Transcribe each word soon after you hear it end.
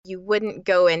you wouldn't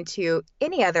go into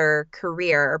any other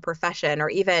career or profession or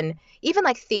even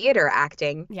like theater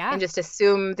acting Yeah. and just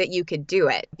assume that you could do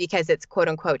it because it's quote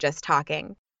unquote just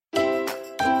talking.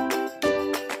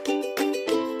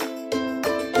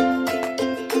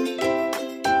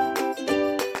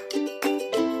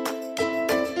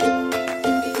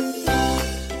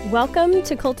 Welcome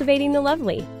to Cultivating the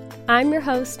Lovely. I'm your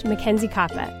host, Mackenzie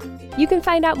Koppa. You can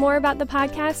find out more about the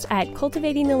podcast at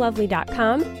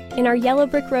cultivatingthelovely.com, in our Yellow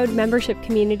Brick Road membership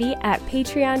community at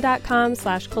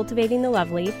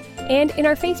patreon.com/cultivatingthelovely, and in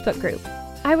our Facebook group.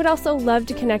 I would also love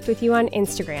to connect with you on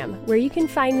Instagram, where you can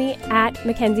find me at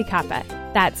Mackenzie Koppa.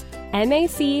 That's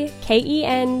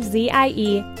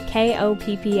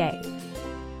MacKenziekoppa.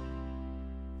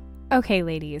 Okay,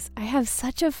 ladies, I have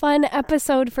such a fun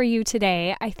episode for you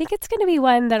today. I think it's going to be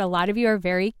one that a lot of you are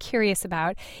very curious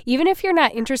about. Even if you're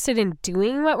not interested in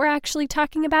doing what we're actually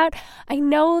talking about, I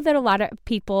know that a lot of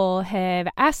people have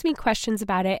asked me questions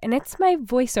about it, and it's my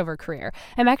voiceover career.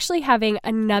 I'm actually having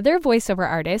another voiceover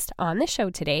artist on the show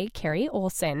today, Carrie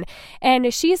Olsen,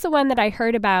 and she's the one that I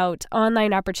heard about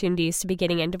online opportunities to be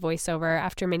getting into voiceover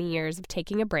after many years of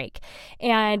taking a break.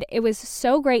 And it was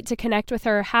so great to connect with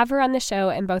her, have her on the show,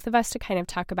 and both of us to kind of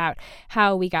talk about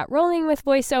how we got rolling with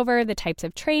voiceover, the types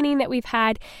of training that we've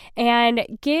had, and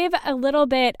give a little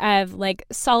bit of like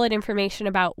solid information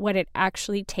about what it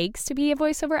actually takes to be a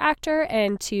voiceover actor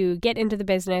and to get into the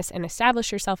business and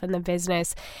establish yourself in the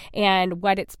business and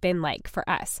what it's been like for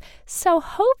us. So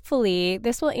hopefully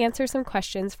this will answer some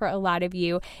questions for a lot of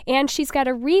you. And she's got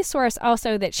a resource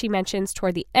also that she mentions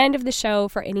toward the end of the show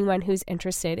for anyone who's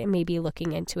interested in maybe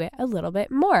looking into it a little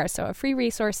bit more. So a free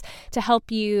resource to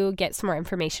help you get some more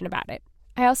information about it.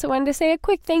 I also wanted to say a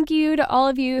quick thank you to all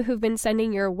of you who've been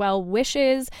sending your well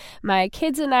wishes. My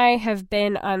kids and I have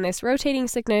been on this rotating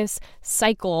sickness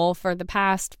cycle for the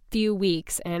past few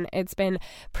weeks, and it's been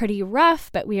pretty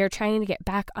rough, but we are trying to get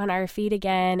back on our feet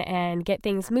again and get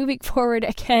things moving forward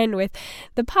again with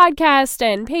the podcast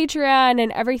and Patreon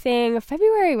and everything.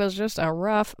 February was just a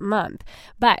rough month,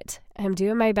 but I'm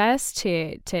doing my best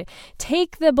to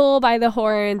take the bull by the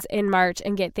horns in March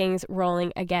and get things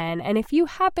rolling again. And if you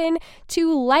happen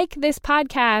to like this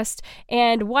podcast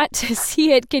and want to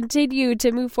see it continue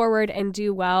to move forward and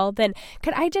do well, then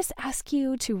could I just ask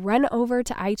you to run over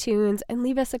to iTunes and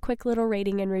leave us a quick little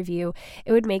rating and review?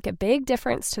 It would make a big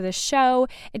difference to the show.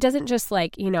 It doesn't just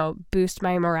boost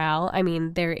my morale. I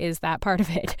mean, there is that part of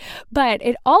it, but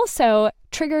it also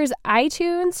triggers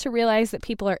iTunes to realize that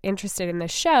people are interested in the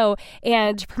show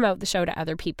and to promote the show to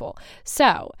other people.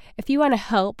 So if you want to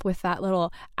help with that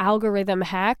little algorithm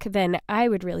hack, then I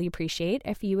would really appreciate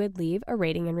if you would leave a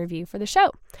rating and review for the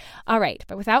show. All right,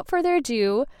 but without further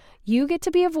ado, you get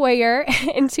to be a voyeur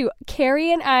into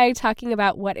Carrie and I talking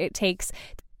about what it takes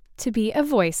to be a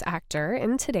voice actor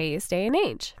in today's day and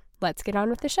age. Let's get on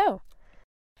with the show.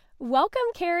 Welcome,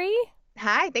 Carrie.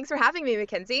 Hi, thanks for having me,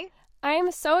 Mackenzie.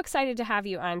 I'm so excited to have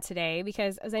you on today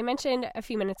because, as I mentioned a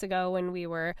few minutes ago when we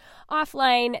were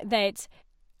offline, that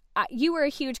you were a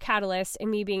huge catalyst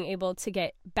in me being able to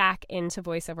get back into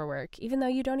voiceover work, even though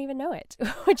you don't even know it,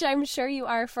 which I'm sure you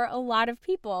are for a lot of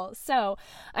people. So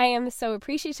I am so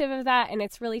appreciative of that, and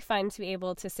it's really fun to be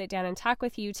able to sit down and talk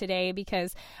with you today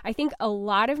because I think a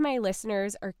lot of my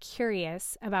listeners are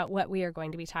curious about what we are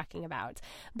going to be talking about.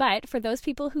 But for those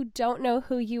people who don't know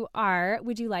who you are,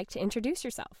 would you like to introduce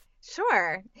yourself?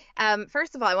 Sure.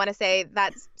 First of all, I want to say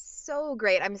that's so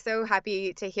great. I'm so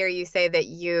happy to hear you say that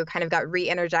you kind of got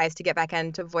re-energized to get back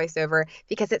into voiceover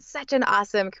because it's such an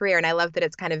awesome career. And I love that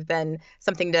it's kind of been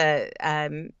something to,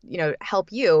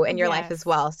 help you in your life as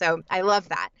well. So I love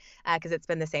that because it's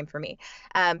been the same for me.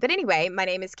 But anyway, my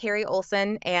name is Carrie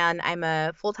Olsen, and I'm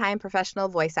a full-time professional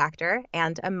voice actor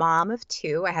and a mom of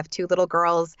two. I have two little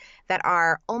girls that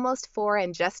are almost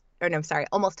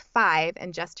almost 5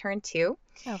 and just turned 2.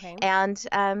 Okay. And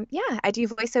I do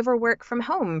voiceover work from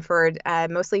home for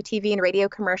mostly TV and radio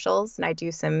commercials, and I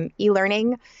do some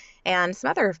e-learning and some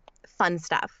other fun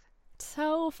stuff.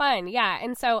 So fun. Yeah.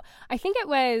 And so I think it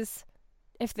was,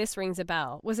 if this rings a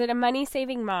bell, was it a Money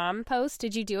Saving Mom post?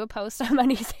 Did you do a post on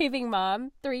Money Saving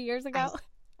Mom 3 years ago?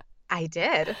 I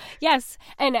did. Yes.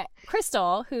 And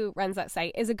Crystal, who runs that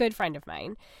site, is a good friend of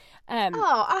mine.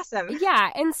 Oh, awesome.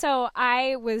 Yeah. And so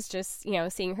I was just,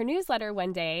 seeing her newsletter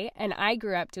one day, and I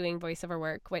grew up doing voiceover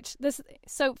work,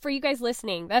 so for you guys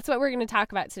listening, that's what we're going to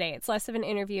talk about today. It's less of an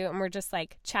interview, and we're just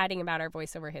like chatting about our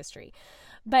voiceover history.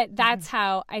 But that's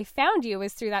how I found you,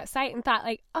 was through that site, and thought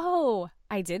like, oh,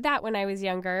 I did that when I was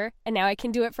younger, and now I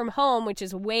can do it from home, which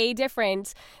is way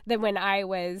different than when I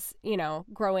was,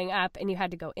 growing up and you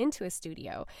had to go into a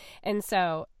studio. And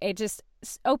so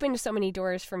opened so many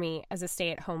doors for me as a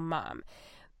stay-at-home mom.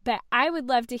 But I would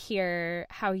love to hear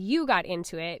how you got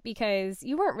into it, because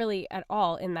you weren't really at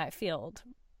all in that field,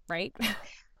 right?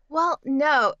 Well,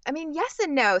 no. I mean, yes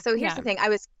and no. So here's Yeah. the thing. I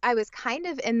was kind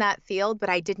of in that field, but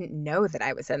I didn't know that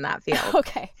I was in that field.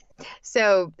 Okay.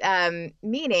 So,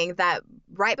 meaning that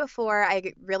right before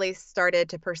I really started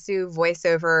to pursue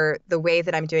voiceover the way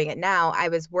that I'm doing it now, I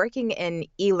was working in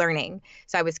e-learning.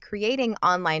 So I was creating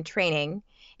online training,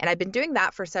 and I've been doing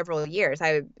that for several years.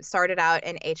 I started out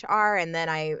in HR, and then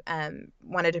I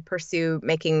wanted to pursue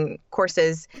making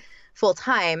courses full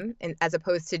time, as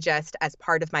opposed to just as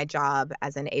part of my job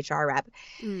as an HR rep.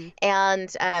 Mm. And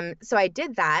so I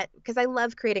did that because I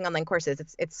love creating online courses.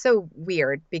 It's so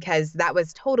weird because that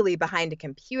was totally behind a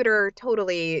computer,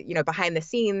 totally, behind the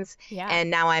scenes. Yeah. And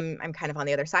now I'm kind of on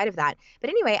the other side of that. But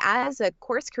anyway, as a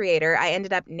course creator, I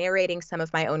ended up narrating some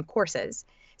of my own courses.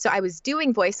 So I was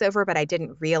doing voiceover, but I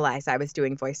didn't realize I was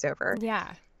doing voiceover.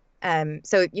 Yeah.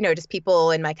 So, just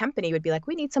people in my company would be like,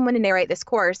 we need someone to narrate this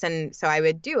course. And so I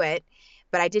would do it,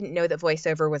 but I didn't know that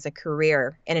voiceover was a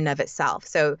career in and of itself.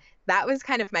 So that was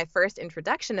kind of my first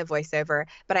introduction to voiceover.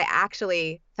 But I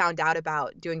actually found out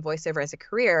about doing voiceover as a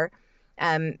career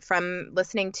from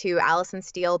listening to Allison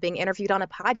Steele being interviewed on a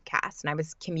podcast. And I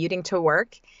was commuting to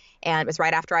work, and it was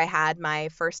right after I had my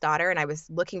first daughter, and I was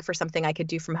looking for something I could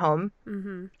do from home.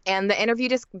 Mm-hmm. And the interview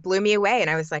just blew me away. And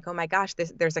I was like, oh my gosh,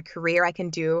 there's a career I can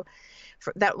do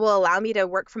that will allow me to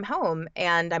work from home.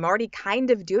 And I'm already kind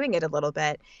of doing it a little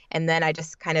bit. And then I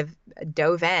just kind of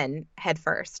dove in head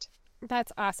first.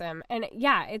 That's awesome. And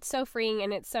yeah, it's so freeing,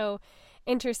 and it's so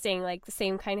interesting, like the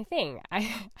same kind of thing.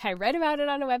 I read about it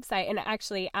on a website, and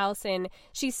actually Allison,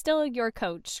 she's still your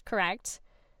coach, correct?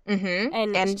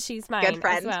 Mm-hmm. And she's mine good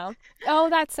friend as well. Oh,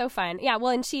 that's so fun. Yeah.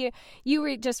 Well, and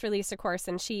you just released a course,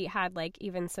 and she had like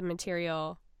even some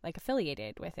material like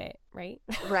affiliated with it, right?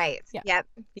 Right. Yeah. Yep.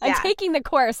 Yeah. I'm taking the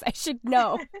course. I should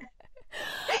know.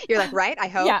 You're like, right? I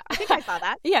hope. Yeah. I think I saw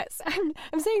that. Yes.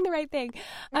 I'm saying the right thing.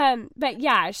 But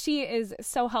yeah, she is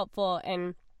so helpful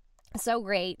and so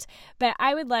great. But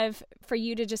I would love for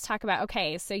you to just talk about,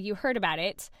 okay, so you heard about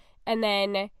it, and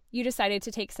then you decided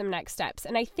to take some next steps.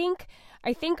 And I think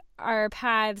our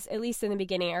paths, at least in the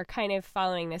beginning, are kind of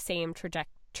following the same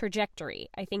trajectory.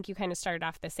 I think you kind of started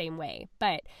off the same way.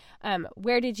 But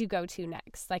where did you go to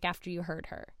next, like after you heard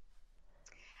her?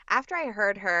 After I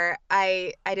heard her,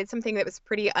 I did something that was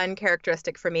pretty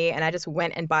uncharacteristic for me, and I just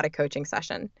went and bought a coaching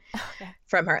session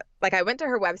from her. Like, I went to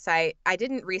her website. I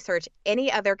didn't research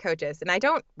any other coaches, and I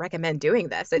don't recommend doing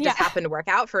this. It just happened to work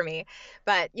out for me.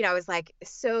 But, I was like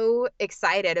so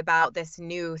excited about this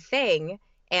new thing,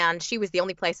 and she was the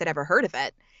only place I'd ever heard of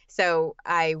it. So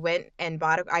I went and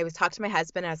bought it. I was talking to my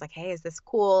husband, and I was like, hey, is this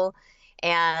cool?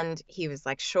 And he was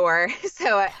like, sure.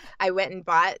 So I went and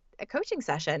bought a coaching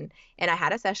session, and I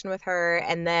had a session with her,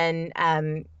 and then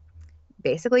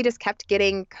basically just kept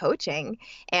getting coaching,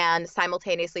 and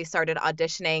simultaneously started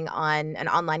auditioning on an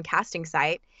online casting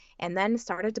site, and then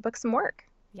started to book some work.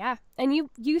 Yeah. And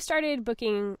you started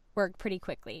booking work pretty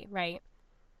quickly, right?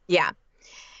 Yeah.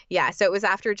 Yeah. So it was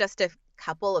after just a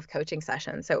couple of coaching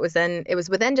sessions. So it was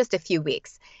within just a few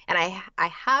weeks. And I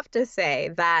have to say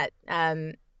that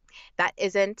that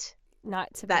isn't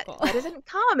not typical. That isn't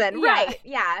common. Yeah. Right.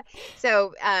 Yeah.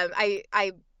 So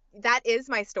I that is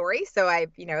my story. So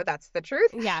that's the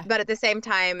truth. Yeah. But at the same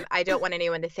time, I don't want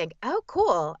anyone to think, oh,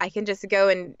 cool, I can just go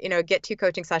and, get 2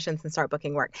 coaching sessions and start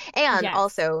booking work. And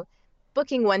also,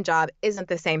 booking one job isn't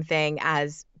the same thing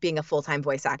as being a full-time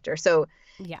voice actor. So,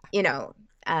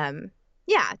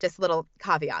 just a little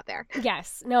caveat there.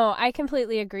 Yes. No, I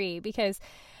completely agree, because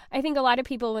I think a lot of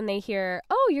people, when they hear,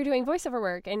 oh, you're doing voiceover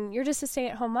work and you're just a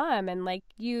stay-at-home mom, and like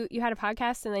you had a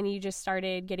podcast and then you just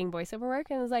started getting voiceover work,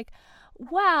 and it was like,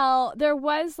 well, there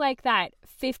was like that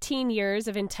 15 years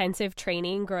of intensive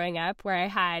training growing up where I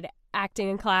had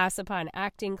acting class upon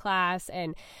acting class,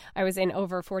 and I was in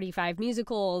over 45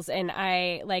 musicals, and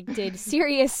I like did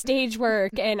serious stage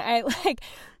work, and I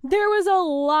there was a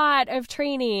lot of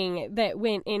training that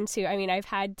went into, I've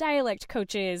had dialect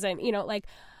coaches, and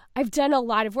I've done a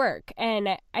lot of work.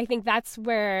 And I think that's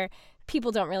where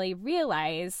people don't really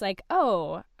realize, like,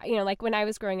 oh, like when I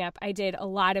was growing up, I did a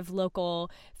lot of local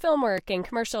film work and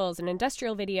commercials and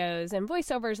industrial videos and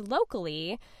voiceovers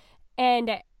locally.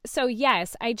 And so,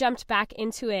 yes, I jumped back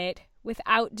into it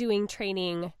without doing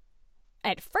training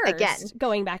at first, again,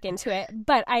 going back into it.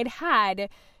 But I'd had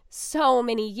so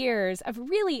many years of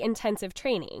really intensive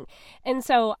training. And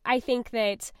so I think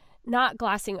that not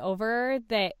glossing over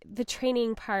that the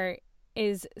training part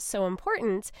is so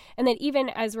important, and that even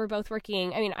as we're both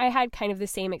working, I had kind of the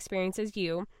same experience as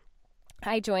you.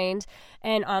 I joined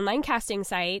an online casting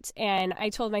site, and I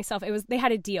told myself they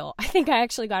had a deal. I think I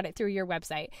actually got it through your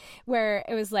website, where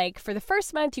it was like, for the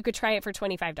first month you could try it for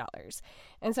 $25.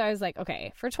 And so I was like,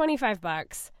 okay, for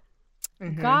 $25,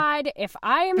 God, if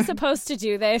I am supposed to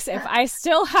do this, if I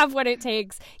still have what it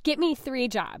takes, get me 3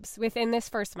 jobs within this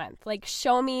first month. Like,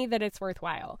 show me that it's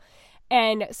worthwhile.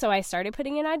 And so I started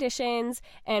putting in auditions,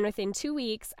 and within 2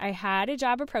 weeks, I had a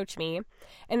job approach me,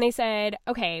 and they said,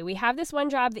 okay, we have this one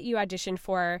job that you auditioned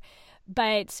for,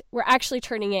 but we're actually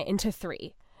turning it into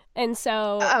 3. And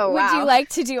so would you like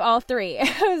to do all 3?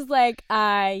 I was like,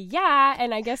 yeah.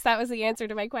 And I guess that was the answer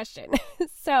to my question.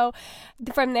 So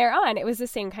from there on, it was the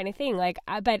same kind of thing. Like,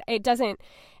 but it doesn't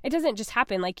just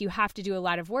happen. Like, you have to do a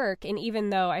lot of work. And even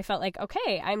though I felt like,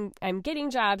 okay, I'm getting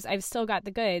jobs, I've still got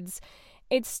the goods,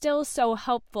 it's still so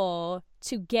helpful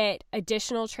to get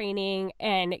additional training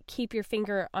and keep your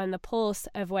finger on the pulse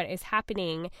of what is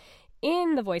happening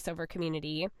in the voiceover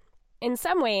community. In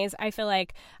some ways, I feel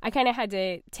like I kind of had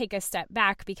to take a step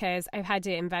back because I've had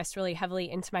to invest really heavily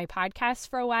into my podcast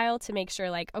for a while to make sure,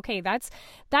 like, okay, that's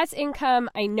income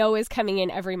I know is coming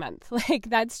in every month. Like,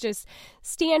 that's just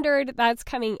standard, that's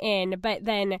coming in. But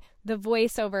then the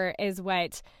voiceover is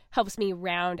what helps me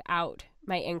round out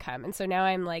my income. And so now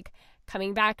I'm like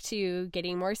coming back to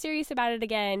getting more serious about it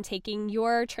again, taking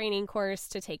your training course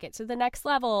to take it to the next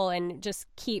level and just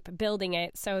keep building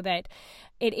it so that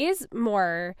it is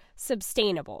more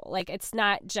sustainable. Like, it's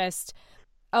not just,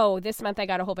 oh, this month I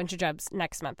got a whole bunch of jobs,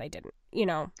 next month I didn't, you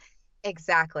know?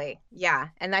 Exactly. Yeah.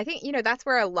 And I think, that's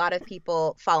where a lot of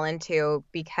people fall into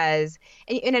because,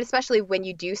 and especially when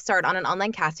you do start on an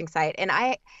online casting site, and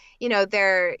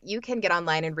you can get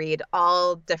online and read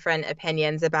all different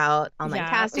opinions about online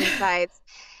casting sites.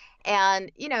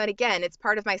 And, and again, it's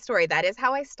part of my story. That is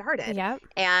how I started. Yeah.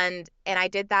 And I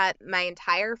did that my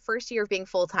entire first year of being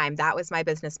full-time. That was my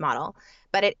business model.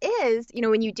 But it is,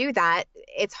 when you do that,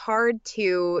 it's hard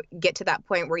to get to that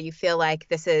point where you feel like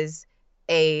this is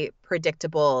a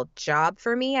predictable job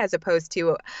for me, as opposed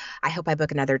to, I hope I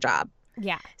book another job.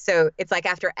 Yeah. So it's like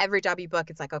after every job you book,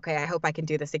 it's like, okay, I hope I can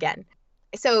do this again.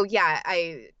 So yeah,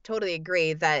 I totally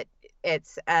agree that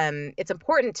it's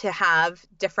important to have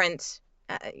different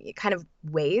kind of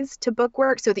ways to book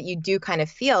work so that you do kind of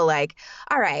feel like,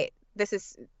 all right,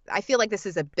 I feel like this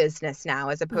is a business now,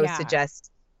 as opposed to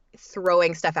just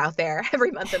throwing stuff out there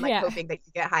every month and hoping that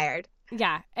you get hired.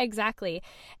 Yeah, exactly.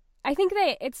 I think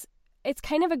that it's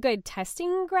kind of a good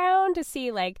testing ground to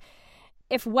see, like,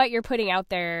 if what you're putting out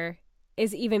there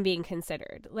is even being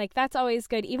considered. Like, that's always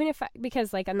good, even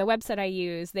because like on the website I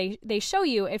use, they show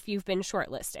you if you've been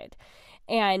shortlisted.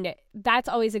 And that's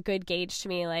always a good gauge to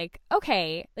me. Like,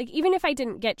 okay, like, even if I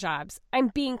didn't get jobs, I'm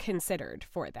being considered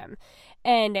for them.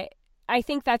 And I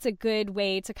think that's a good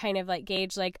way to kind of like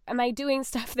gauge, like, am I doing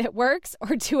stuff that works,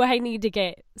 or do I need to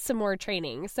get some more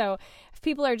training? So if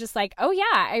people are just like, oh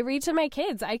yeah, I read to my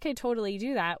kids, I could totally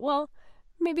do that. Well,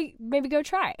 maybe go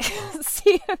try,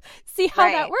 see how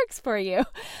that works for you.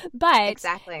 But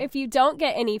exactly. If you don't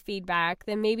get any feedback,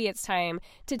 then maybe it's time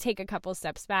to take a couple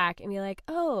steps back and be like,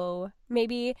 oh,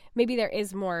 maybe there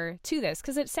is more to this.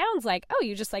 Because it sounds like, oh,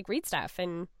 you just like read stuff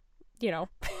and,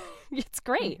 it's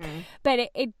great. Mm-hmm.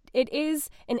 But it is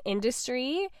an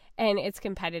industry, and it's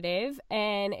competitive,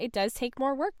 and it does take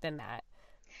more work than that.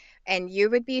 And you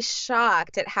would be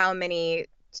shocked at how many,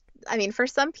 for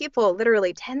some people,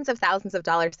 literally tens of thousands of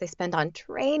dollars they spend on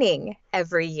training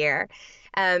every year.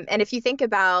 And if you think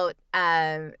about,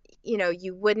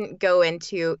 you wouldn't go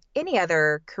into any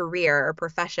other career or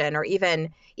profession, or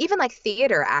even like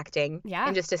theater acting,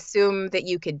 and just assume that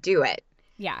you could do it.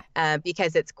 Yeah.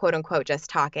 Because it's quote unquote just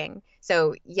talking.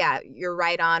 So yeah, you're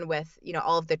right on with,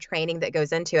 all of the training that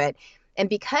goes into it. And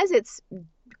because it's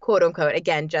quote unquote,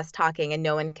 again, just talking and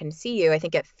no one can see you, I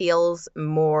think it feels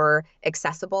more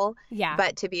accessible. Yeah.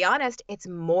 But to be honest, it's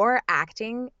more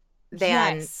acting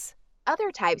than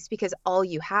other types, because all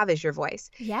you have is your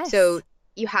voice. Yes. So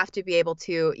you have to be able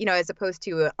to, as opposed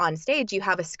to on stage, you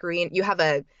have a screen, you have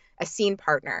a scene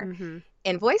partner. Mm-hmm.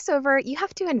 In voiceover, you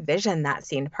have to envision that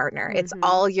scene partner. Mm-hmm. It's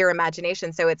all your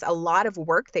imagination. So it's a lot of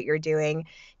work that you're doing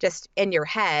just in your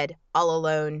head, all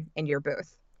alone in your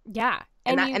booth. Yeah.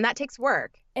 And that takes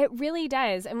work. It really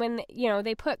does. And when,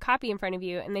 they put copy in front of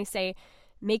you and they say,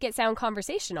 make it sound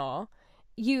conversational,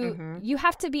 you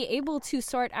have to be able to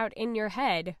sort out in your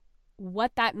head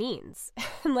what that means.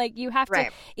 Like, you have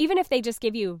to, even if they just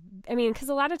give you, because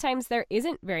a lot of times there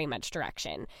isn't very much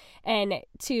direction. And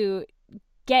to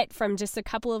get from just a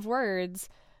couple of words,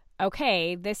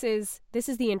 okay, this is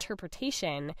the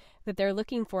interpretation that they're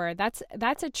looking for. That's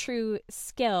a true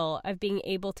skill of being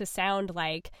able to sound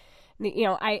like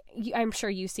I'm sure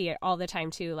you see it all the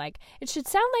time too. Like, it should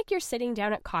sound like you're sitting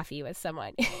down at coffee with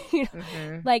someone.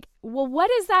 Like, well, what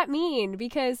does that mean?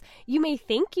 Because you may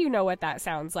think you know what that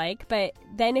sounds like, but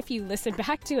then if you listen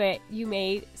back to it, you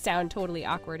may sound totally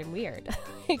awkward and weird.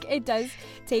 Like, it does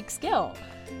take skill.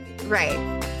 Right.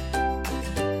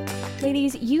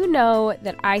 Ladies, you know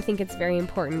that I think it's very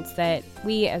important that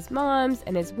we as moms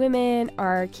and as women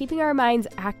are keeping our minds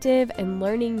active and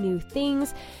learning new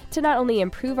things to not only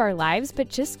improve our lives, but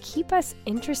just keep us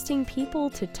interesting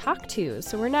people to talk to.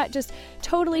 So we're not just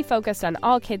totally focused on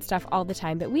all kid stuff all the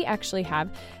time, but we actually have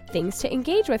things to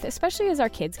engage with, especially as our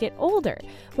kids get older.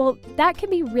 Well, that can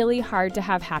be really hard to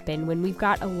have happen when we've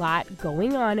got a lot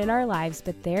going on in our lives,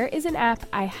 but there is an app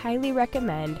I highly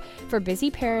recommend for busy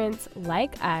parents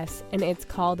like us, and it's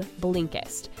called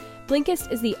Blinkist.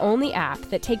 Blinkist is the only app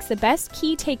that takes the best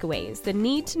key takeaways, the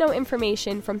need-to-know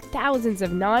information from thousands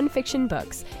of nonfiction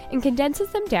books, and condenses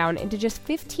them down into just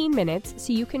 15 minutes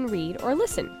so you can read or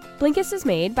listen. Blinkist is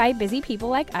made by busy people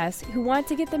like us who want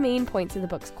to get the main points of the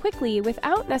books quickly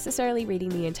without necessarily reading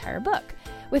the entire book.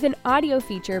 With an audio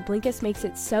feature, Blinkist makes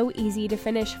it so easy to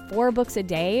finish 4 books a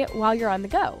day while you're on the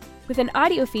go. With an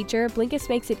audio feature, Blinkist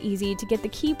makes it easy to get the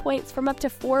key points from up to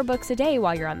 4 books a day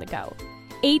while you're on the go.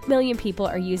 8 million people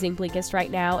are using Blinkist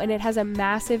right now, and it has a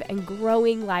massive and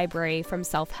growing library from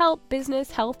self-help,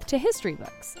 business, health, to history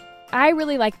books. I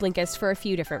really like Blinkist for a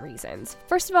few different reasons.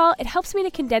 First of all, it helps me to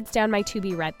condense down my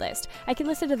to-be-read list. I can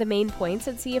listen to the main points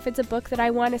and see if it's a book that I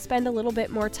want to spend a little bit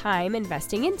more time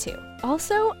investing into.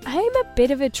 Also, I'm a bit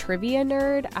of a trivia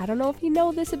nerd. I don't know if you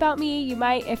know this about me. You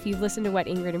might if you've listened to what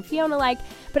Ingrid and Fiona like,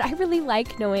 but I really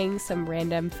like knowing some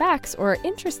random facts or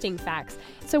interesting facts.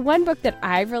 So one book that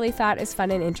I've really thought is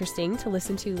fun and interesting to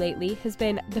listen to lately has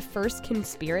been The First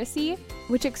Conspiracy,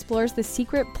 which explores the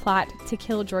secret plot to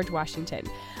kill George Washington.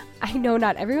 I know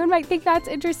not everyone might think that's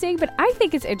interesting, but I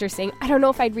think it's interesting. I don't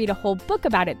know if I'd read a whole book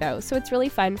about it though, so it's really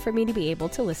fun for me to be able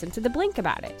to listen to the Blink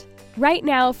about it. Right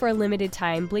now, for a limited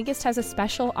time, Blinkist has a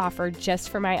special offer just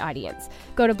for my audience.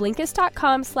 Go to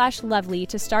Blinkist.com/lovely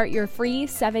to start your free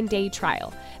 7-day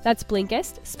trial. That's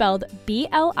Blinkist, spelled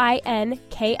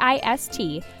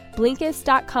BLINKIST,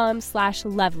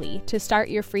 Blinkist.com/lovely to start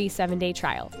your free 7-day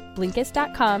trial.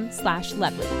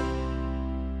 Blinkist.com/lovely.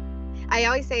 I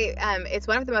always say it's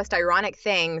one of the most ironic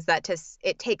things that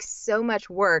it takes so much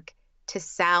work to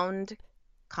sound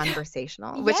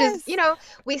conversational, which is,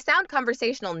 we sound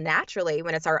conversational naturally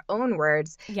when it's our own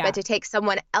words, but to take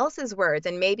someone else's words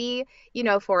and maybe,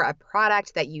 for a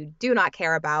product that you do not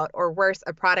care about, or worse,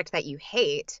 a product that you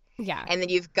hate. Yeah. And then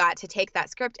you've got to take that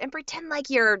script and pretend like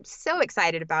you're so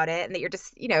excited about it and that you're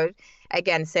just,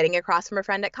 again, sitting across from a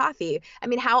friend at coffee. I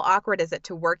mean, how awkward is it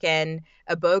to work in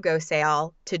a BOGO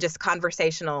sale to just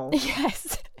conversational,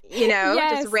 yes.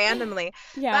 Just randomly.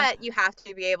 Yeah. But you have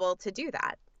to be able to do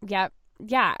that. Yep.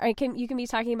 Yeah, you can be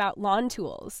talking about lawn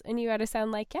tools and you got to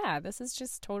sound like, yeah, this is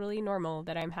just totally normal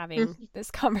that I'm having this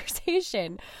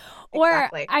conversation.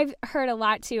 Exactly. Or I've heard a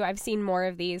lot too. I've seen more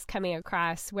of these coming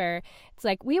across where it's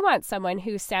like, we want someone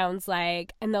who sounds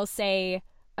like, and they'll say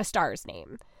a star's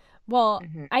name. Well,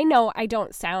 I know I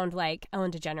don't sound like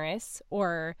Ellen DeGeneres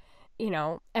or,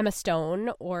 Emma Stone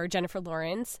or Jennifer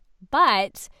Lawrence,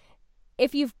 but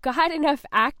if you've got enough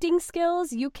acting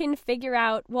skills, you can figure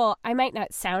out, well, I might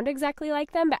not sound exactly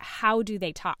like them, but how do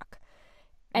they talk?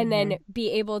 And then be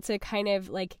able to kind of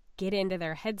like get into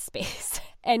their headspace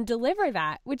and deliver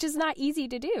that, which is not easy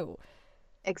to do.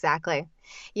 Exactly.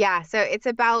 Yeah. So it's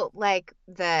about like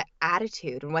the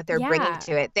attitude and what they're bringing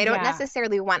to it. They don't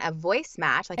necessarily want a voice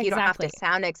match. Like you don't have to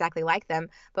sound exactly like them,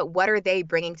 but what are they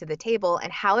bringing to the table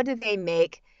and how do they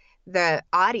make the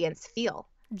audience feel?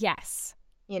 Yes.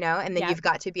 And then you've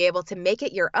got to be able to make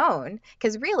it your own,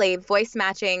 because really voice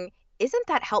matching isn't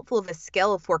that helpful of a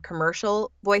skill for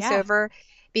commercial voiceover,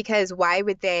 because why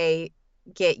would they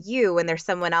get you when there's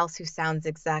someone else who sounds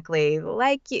exactly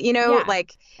like you,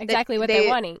 like exactly what they're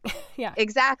wanting. Yeah,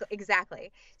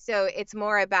 exactly. So it's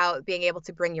more about being able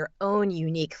to bring your own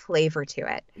unique flavor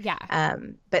to it. Yeah.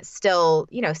 But still,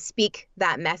 speak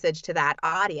that message to that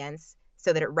audience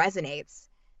so that it resonates.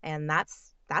 And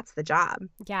that's the job.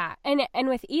 Yeah. And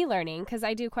with e-learning, because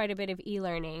I do quite a bit of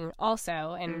e-learning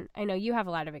also, and I know you have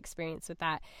a lot of experience with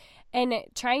that, and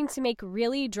trying to make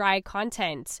really dry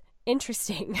content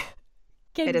interesting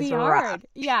can be hard. Rough.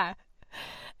 Yeah.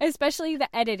 Especially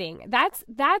the editing.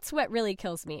 That's what really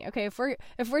kills me. Okay, if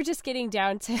we're just getting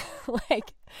down to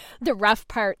like the rough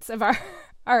parts of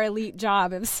our elite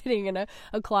job of sitting in a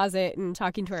closet and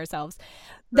talking to ourselves.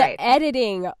 The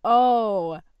editing,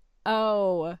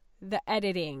 the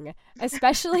editing,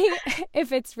 especially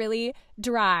if it's really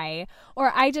dry.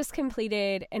 Or I just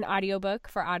completed an audiobook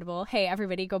for Audible. Hey,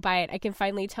 everybody, go buy it. I can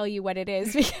finally tell you what it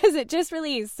is because it just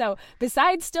released. So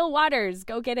besides Still Waters,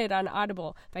 go get it on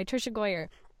Audible by Trisha Goyer.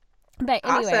 But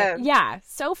anyway, Awesome. yeah,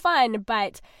 so fun.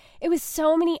 But it was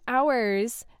so many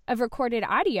hours of recorded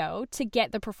audio to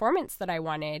get the performance that I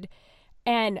wanted.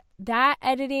 And that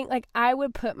editing, like, I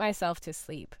would put myself to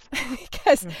sleep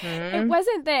because it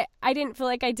wasn't that I didn't feel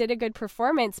like I did a good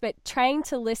performance, but trying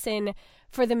to listen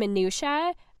for the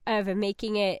minutia of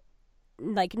making it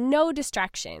like no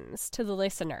distractions to the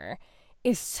listener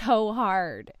is so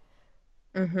hard.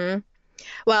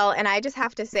 Well, and I just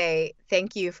have to say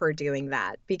thank you for doing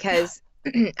that because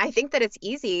I think that it's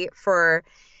easy for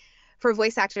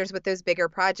voice actors with those bigger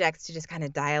projects to just kind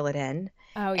of dial it in.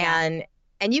 Oh, yeah.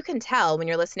 And you can tell when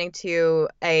you're listening to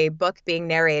a book being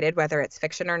narrated, whether it's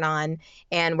fiction or non,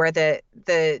 and where the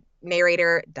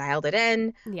narrator dialed it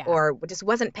in or just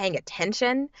wasn't paying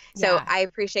attention. So I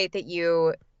appreciate that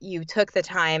you took the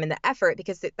time and the effort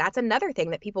because that's another thing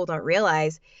that people don't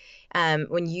realize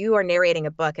when you are narrating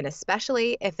a book, and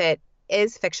especially if it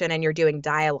is fiction and you're doing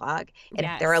dialogue and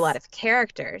if there are a lot of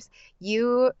characters,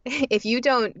 if you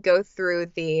don't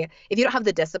have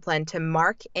the discipline to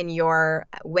mark in your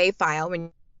WAV file when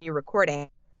you're recording,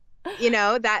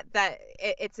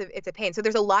 it's a pain. So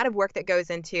there's a lot of work that goes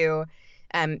into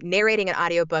narrating an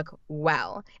audiobook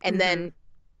well. And then,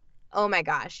 oh my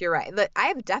gosh, you're right. I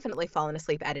have definitely fallen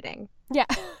asleep editing. Yeah.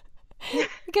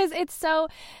 Because it's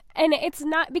not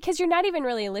because you're not even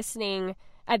really listening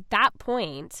at that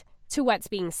point to what's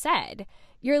being said.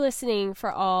 You're listening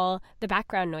for all the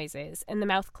background noises and the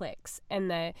mouth clicks and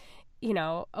the,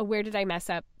 where did I mess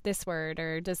up this word,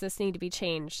 or does this need to be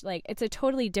changed? Like, it's a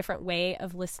totally different way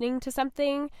of listening to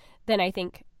something than I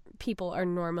think people are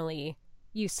normally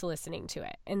used to listening to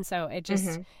it. And so it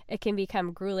just, it can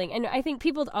become grueling. And I think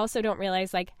people also don't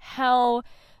realize like how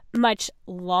much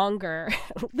longer,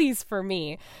 at least for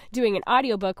me, doing an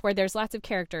audiobook where there's lots of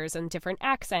characters and different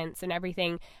accents and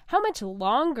everything, how much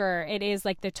longer it is,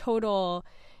 like the total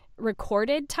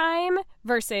recorded time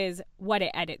versus what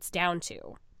it edits down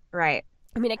to. Right.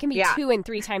 I mean, it can be 2 and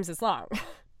 3 times as long.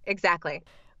 Exactly.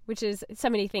 Which is,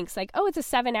 somebody thinks like, oh, it's a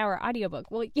 7-hour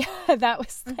audiobook. Well, yeah, that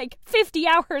was like 50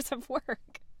 hours of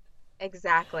work.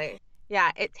 Exactly.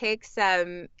 Yeah, it takes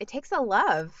a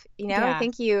love, I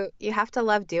think you have to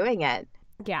love doing it.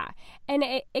 Yeah. And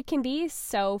it can be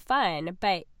so fun,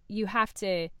 but you have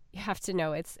to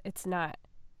know it's not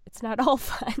all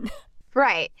fun.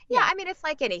 Right. Yeah. I mean, it's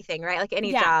like anything, right? Like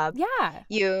any job. Yeah.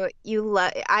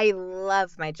 I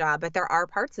love my job, but there are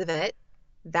parts of it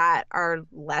that are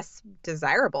less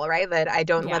desirable, right? That I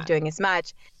don't love doing as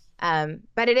much.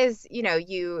 But it is,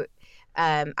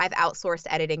 I've outsourced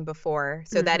editing before.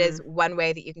 So that is one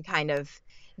way that you can kind of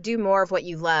do more of what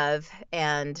you love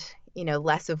and,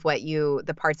 less of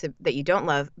the parts that you don't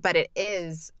love. But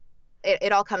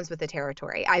it all comes with the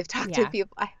territory. I've talked to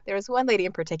people. There was one lady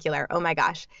in particular. Oh my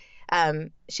gosh.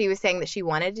 She was saying that she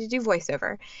wanted to do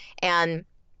voiceover, and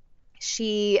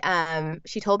she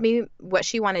told me what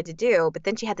she wanted to do, but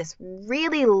then she had this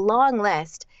really long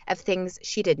list of things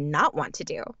she did not want to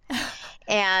do.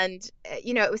 And,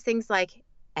 it was things like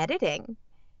editing,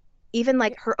 even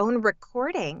like her own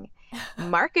recording,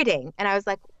 marketing. And I was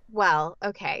like, well,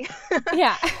 okay.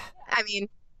 Yeah. I mean,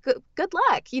 good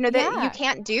luck. That you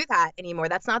can't do that anymore.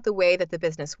 That's not the way that the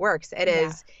business works. It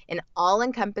is an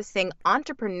all-encompassing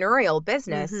entrepreneurial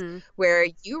business where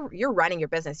you're running your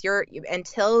business.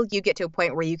 Until you get to a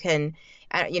point where you can,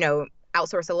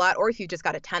 outsource a lot, or if you've just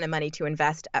got a ton of money to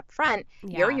invest up front,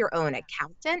 you're your own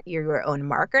accountant, you're your own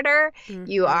marketer,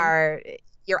 you're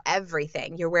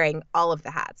everything. You're wearing all of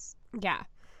the hats. Yeah.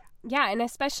 Yeah. And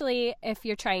especially if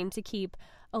you're trying to keep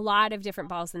a lot of different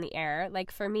balls in the air.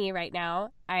 Like for me right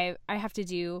now, I have to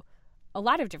do a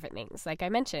lot of different things. Like I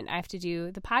mentioned, I have to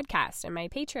do the podcast and my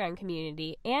Patreon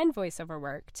community and voiceover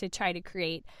work to try to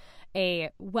create a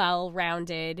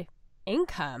well-rounded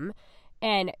income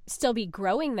and still be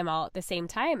growing them all at the same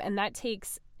time. And that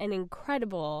takes an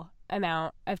incredible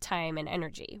amount of time and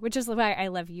energy, which is why I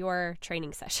love your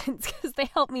training sessions, because they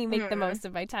help me make the most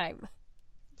of my time.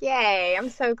 Yay. I'm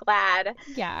so glad.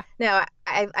 Yeah. No,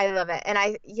 I love it. And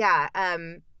I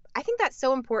think that's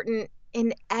so important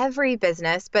in every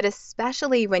business, but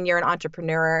especially when you're an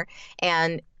entrepreneur.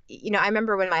 And, I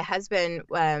remember when my husband,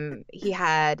 he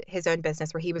had his own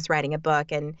business where he was writing a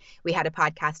book and we had a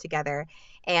podcast together.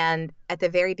 And at the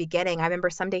very beginning, I remember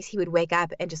some days he would wake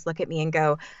up and just look at me and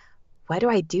go, what do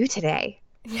I do today?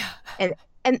 Yeah.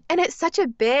 And it's such a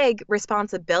big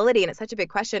responsibility and it's such a big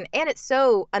question and it's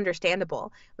so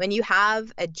understandable when you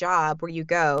have a job where you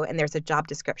go and there's a job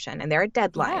description and there are Yeah.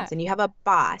 deadlines and you have a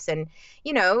boss and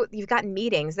you've got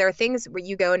meetings. There are things where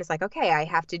you go and it's like, okay, I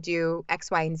have to do X,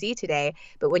 Y, and Z today.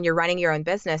 But when you're running your own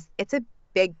business, it's a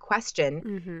big question.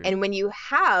 Mm-hmm. And when you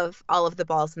have all of the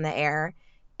balls in the air,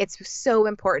 it's so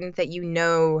important that you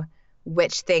know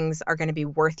which things are going to be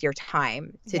worth your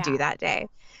time to do Yeah. that day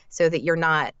so that you're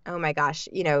not, oh my gosh,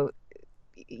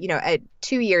 at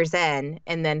 2 years in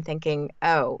and then thinking,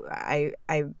 oh, I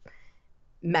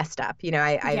messed up. I've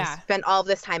Yeah. spent all of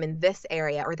this time in this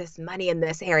area or this money in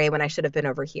this area when I should have been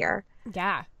over here.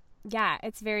 Yeah. Yeah,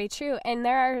 it's very true. And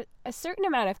there are a certain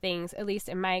amount of things, at least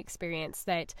in my experience,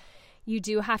 that you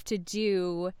do have to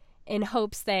do in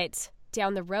hopes that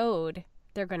down the road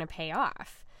they're going to pay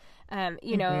off.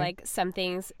 Mm-hmm. Like some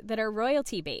things that are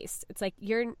royalty based. It's like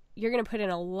you're going to put in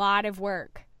a lot of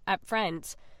work up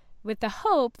front with the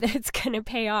hope that it's going to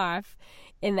pay off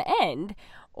in the end.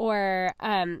 Or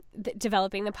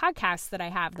developing the podcast that I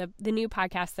have, the new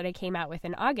podcast that I came out with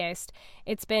in August.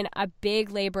 It's been a big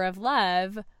labor of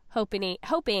love, hoping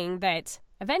that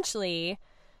eventually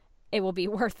it will be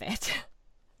worth it.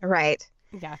 Right.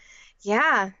 Yeah.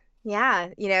 Yeah. Yeah.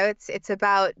 It's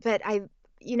about, but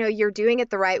you're doing it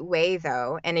the right way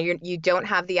though. And you don't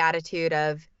have the attitude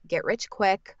of get rich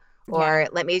quick Yeah. or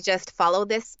let me just follow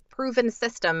this proven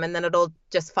system and then it'll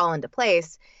just fall into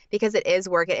place because it is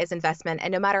work, it is investment.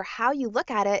 And no matter how you look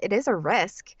at it, it is a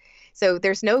risk. So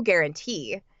there's no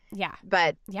guarantee, Yeah.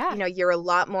 but Yeah. you're a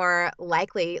lot more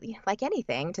likely, like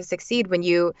anything, to succeed when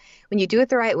you do it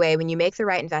the right way, when you make the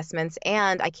right investments.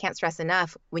 And I can't stress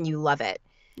enough when you love it.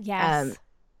 Um, Yes.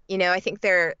 I think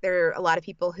there are a lot of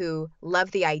people who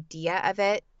love the idea of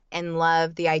it and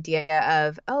love the idea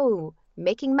of, oh,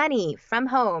 making money from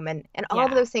home and all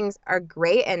of Yeah. those things are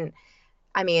great. And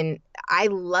I mean, I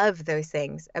love those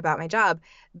things about my job,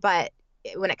 but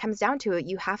when it comes down to it,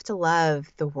 you have to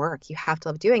love the work. You have to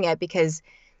love doing it because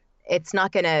it's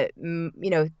not going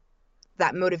to,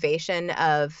 that motivation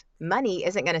of money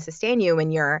isn't going to sustain you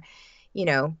when you're,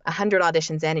 100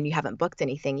 auditions in and you haven't booked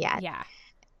anything yet. Yeah.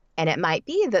 And it might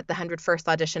be that the 101st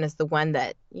audition is the one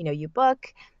that, you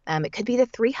book. It could be the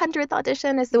 300th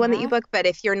audition is the one that you Yeah. book. But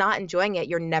if you're not enjoying it,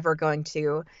 you're never going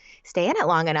to stay in it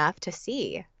long enough to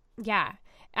see. Yeah.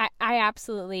 I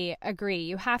absolutely agree.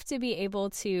 You have to be able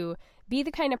to be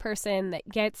the kind of person that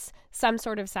gets some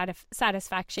sort of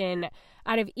satisfaction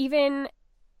out of even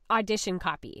audition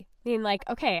copy. I mean, like,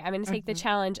 okay, I'm going to take the Hmm.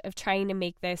 challenge of trying to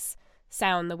make this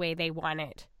sound the way they want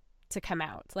it to come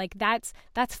out. Like, that's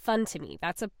fun to me.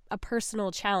 That's a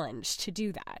personal challenge to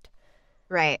do that.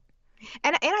 Right.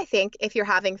 And I think if you're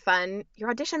having fun,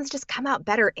 your auditions just come out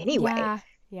better anyway. Yeah.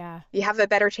 Yeah. You have a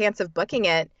better chance of booking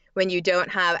it when you don't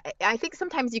have. I think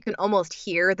sometimes you can almost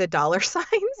hear the dollar signs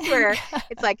where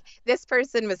it's like this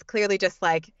person was clearly just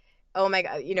like, oh my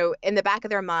God, in the back of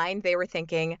their mind, they were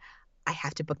thinking, I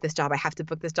have to book this job. I have to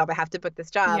book this job. I have to book this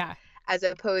job, Yeah. as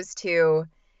opposed to,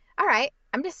 all right,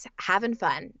 I'm just having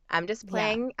fun. I'm just Yeah.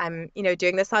 playing. I'm,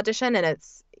 doing this audition and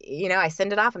it's, I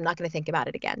send it off. I'm not going to think about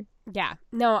it again. Yeah.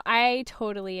 No, I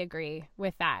totally agree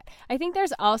with that. I think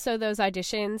there's also those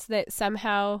auditions that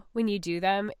somehow when you do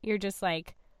them, you're just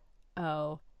like,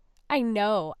 oh, I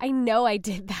know I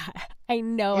did that. I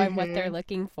know I'm what they're Hmm.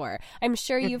 looking for. I'm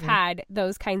sure you've Hmm. had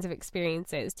those kinds of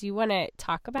experiences. Do you want to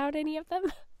talk about any of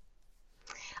them?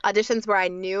 Auditions where I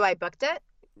knew I booked it.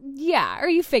 Yeah, or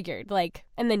you figured, like,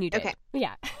 and then you did. Okay.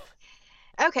 Yeah.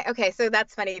 Okay. So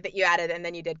that's funny that you added and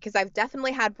then you did because I've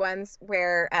definitely had ones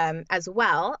where, as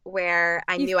well, where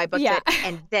I knew I booked Yeah. it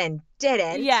and then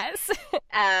didn't. Yes.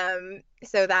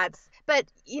 So but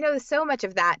so much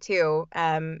of that too.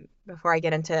 Before I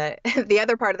get into the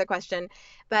other part of the question,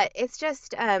 but it's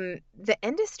just the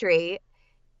industry.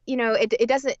 It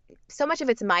doesn't. So much of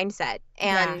it's mindset,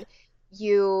 Yeah. and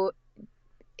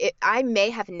I may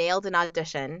have nailed an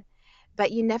audition,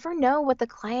 but you never know what the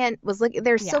client was looking.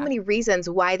 There's so Yeah. many reasons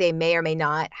why they may or may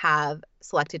not have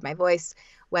selected my voice.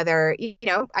 Whether,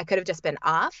 I could have just been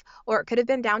off, or it could have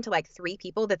been down to like three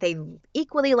people that they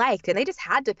equally liked, and they just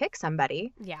had to pick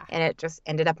somebody, Yeah. and it just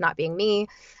ended up not being me.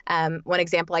 One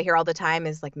example I hear all the time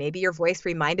is like maybe your voice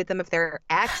reminded them of their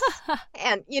ex,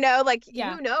 and like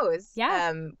Yeah. who knows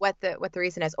Yeah. what the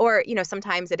reason is, or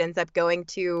sometimes it ends up going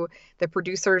to the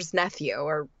producer's nephew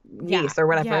or Yeah. niece or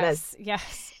whatever it is.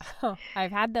 Yes. Oh,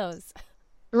 I've had those.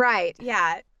 Right.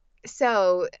 Yeah.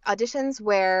 So auditions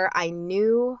where I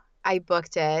knew I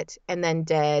booked it and then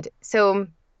did. So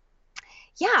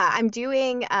yeah, I'm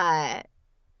doing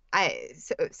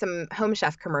some Home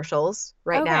Chef commercials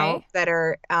right now Okay. that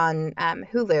are on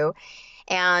Hulu.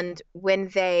 And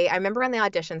I remember on the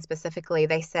audition specifically,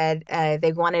 they said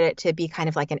they wanted it to be kind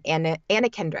of like an Anna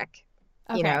Kendrick,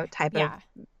 Okay. type of, Yeah.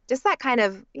 just that kind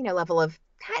of, level of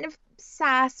kind of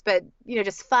sass, but,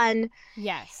 just fun.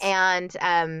 Yes. And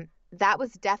that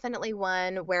was definitely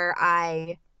one where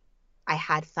I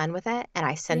had fun with it and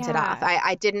I sent it off. Yeah.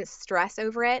 I didn't stress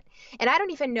over it. And I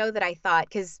don't even know that I thought,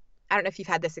 because I don't know if you've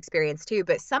had this experience too,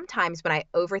 but sometimes when I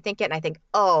overthink it and I think,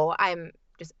 oh, I'm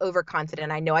just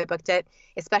overconfident, I know I booked it,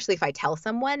 especially if I tell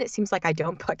someone, it seems like I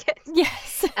don't book it.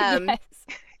 Yes. Um, Yes.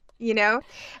 you know?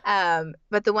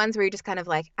 But the ones where you're just kind of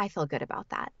like, I feel good about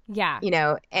that, Yeah.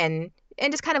 and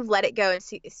just kind of let it go and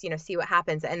see what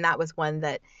happens. And that was one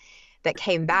that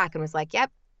came back and was like,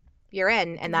 yep, you're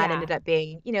in. And that Yeah. ended up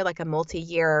being, like a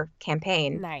multi-year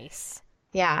campaign. Nice.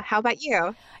 Yeah. How about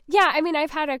you? Yeah, I mean,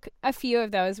 I've had a few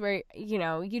of those where,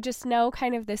 you just know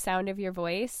kind of the sound of your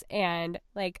voice. And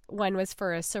like one was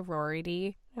for a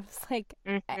sorority. I was like,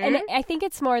 and Hmm. I think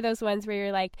it's more those ones where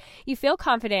you're like, you feel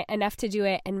confident enough to do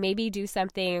it and maybe do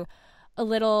something a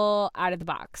little out of the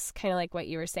box, kind of like what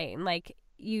you were saying. Like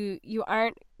you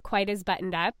aren't quite as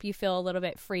buttoned up. You feel a little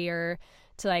bit freer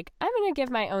to like, I'm going to give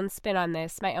my own spin on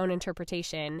this, my own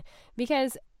interpretation,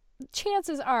 because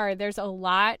chances are there's a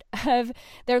lot of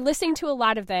they're listening to a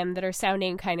lot of them that are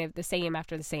sounding kind of the same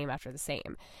after the same after the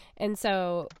same. And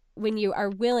so when you are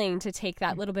willing to take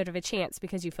that little bit of a chance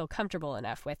because you feel comfortable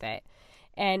enough with it.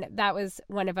 And that was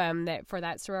one of them that for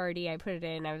that sorority I put it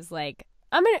in. I was like,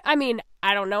 I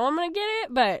don't know I'm gonna get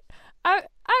it, but I'd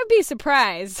be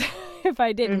surprised if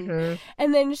I didn't. Hmm.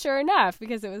 And then sure enough,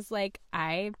 because it was like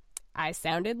I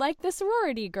sounded like the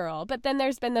sorority girl. But then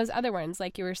there's been those other ones,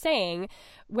 like you were saying,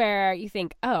 where you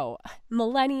think, oh,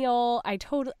 millennial,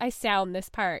 I sound this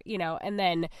part, and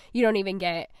then you don't even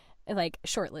get like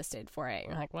shortlisted for it.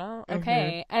 You're like, well, Hmm.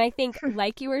 okay. And I think,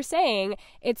 like you were saying,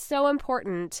 it's so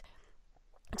important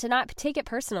to not take it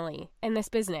personally in this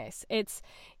business. It's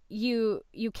you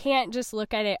can't just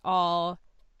look at it all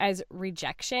as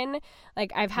rejection.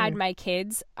 Like I've had my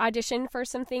kids audition for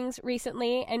some things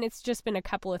recently and it's just been a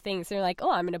couple of things. They're like,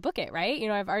 oh, I'm going to book it, right?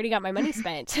 I've already got my money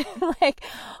spent. Like,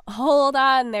 hold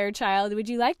on there, child. Would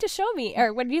you like to show me,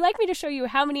 or would you like me to show you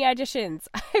how many auditions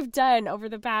I've done over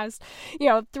the past,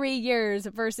 3 years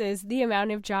versus the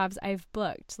amount of jobs I've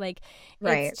booked? Like,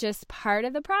 Right. it's just part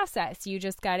of the process. You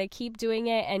just got to keep doing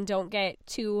it and don't get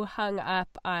too hung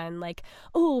up on like,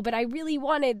 oh, but I really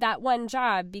wanted that one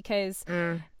job, because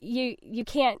you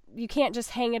can't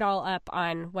just hang it all up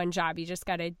on one job. You just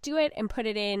got to do it and put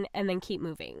it in and then keep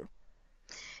moving.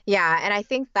 Yeah. And I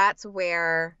think that's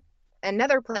where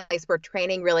another place where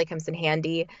training really comes in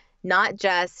handy, not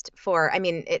just for, I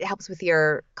mean, it helps with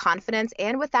your confidence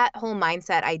and with that whole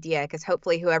mindset idea, because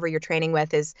hopefully whoever you're training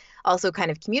with is also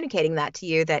kind of communicating that to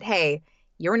you that, hey,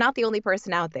 you're not the only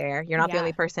person out there. You're not the Yeah.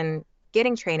 only person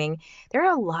getting training. There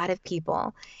are a lot of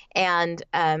people. And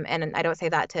I don't say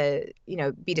that to,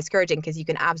 be discouraging, because you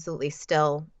can absolutely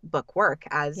still book work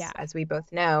Yeah. as we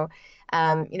both know.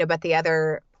 But the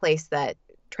other place that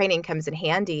training comes in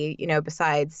handy,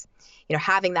 besides,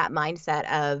 having that mindset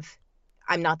of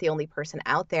I'm not the only person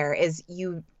out there, is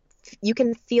you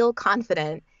can feel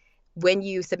confident when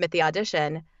you submit the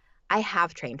audition. I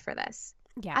have trained for this.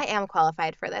 Yeah. I am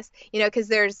qualified for this.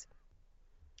 Because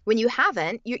when you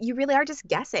haven't, you really are just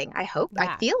guessing. I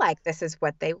Yeah. feel like this is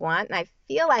what they want, and I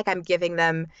feel like I'm giving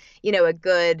them, a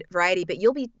good variety, but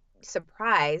you'll be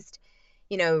surprised.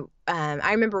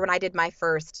 I remember when I did my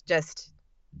first,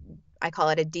 I call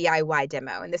it a DIY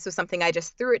demo. And this was something I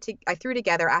threw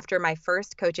together after my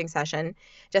first coaching session,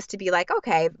 just to be like,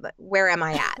 okay, where am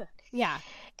I at? Yeah.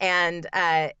 And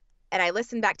I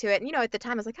listened back to it. And, at the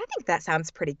time I was like, I think that sounds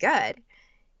pretty good.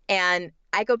 And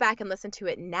I go back and listen to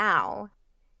it now,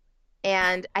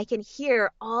 and I can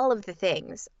hear all of the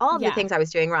things Yeah. I was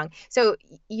doing wrong. So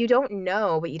you don't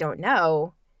know what you don't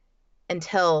know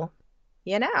until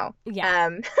you know. Yeah.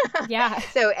 Um, Yeah.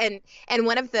 so and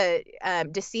one of the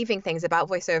deceiving things about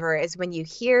voiceover is when you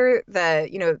hear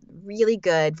the really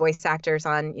good voice actors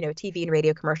on TV and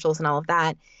radio commercials and all of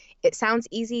that, it sounds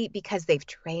easy because they've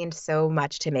trained so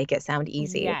much to make it sound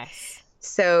easy. Yes.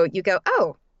 So you go,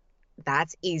 oh,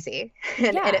 that's easy.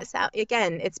 And Yeah. it sound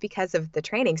again, it's because of the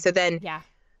training. So then Yeah.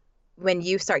 when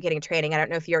you start getting training, I don't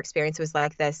know if your experience was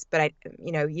like this, but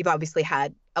you've obviously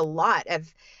had a lot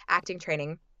of acting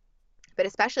training, but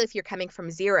especially if you're coming from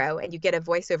zero and you get a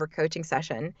voiceover coaching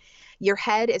session, your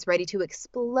head is ready to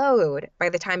explode by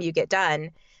the time you get done,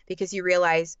 because you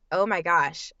realize, oh my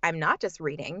gosh, I'm not just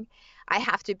reading. I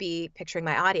have to be picturing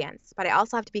my audience, but I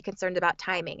also have to be concerned about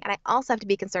timing. And I also have to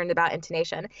be concerned about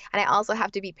intonation. And I also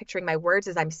have to be picturing my words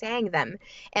as I'm saying them.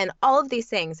 And all of these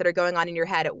things that are going on in your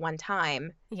head at one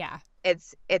time, Yeah.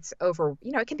 it's it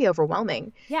can be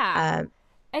overwhelming. Yeah. Um,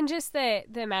 And just the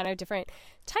amount of different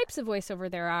types of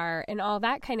voiceover there are and all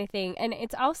that kind of thing. And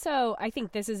it's also, I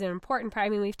think this is an important part. I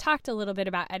mean, we've talked a little bit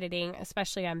about editing,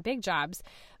 especially on big jobs,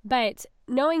 but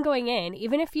knowing going in,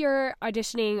 even if you're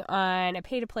auditioning on a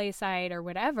pay-to-play site or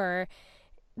whatever,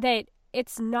 that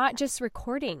it's not just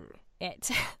recording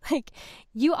it. Like,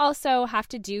 you also have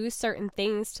to do certain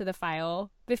things to the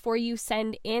file before you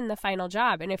send in the final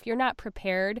job. And if you're not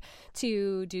prepared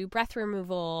to do breath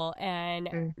removal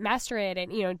and master it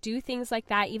and, do things like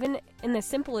that, even in the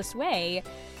simplest way,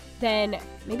 then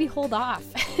maybe hold off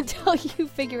until you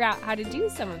figure out how to do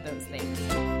some of those things.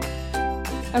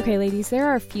 Okay, ladies, there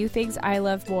are a few things I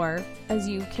love more, as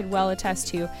you can well attest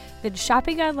to, than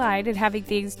shopping online and having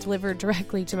things delivered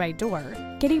directly to my door,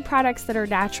 getting products that are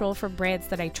natural from brands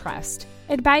that I trust,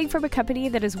 and buying from a company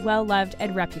that is well-loved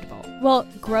and reputable. Well,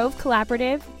 Grove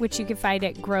Collaborative, which you can find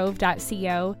at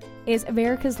grove.co, is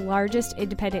America's largest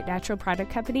independent natural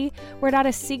product company where not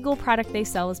a single product they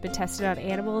sell has been tested on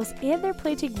animals, and they're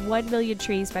planting 1 million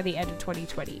trees by the end of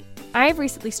 2020. I've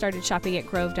recently started shopping at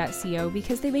grove.co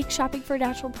because they make shopping for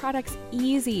natural products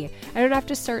easy. I don't have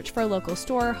to search for a local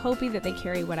store hoping that they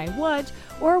carry what I want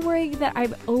or worrying that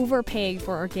I'm overpaying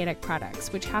for organic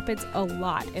products, which happens a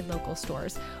lot in local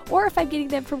stores, or if I'm getting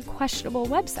them from questionable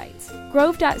websites.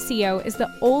 Grove.co is the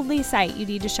only site you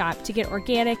need to shop to get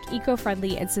organic,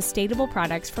 eco-friendly, and sustainable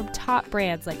products from top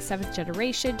brands like 7th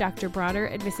Generation, Dr. Bronner,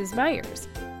 and Mrs. Meyer's.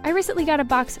 I recently got a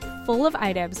box full of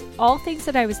items, all things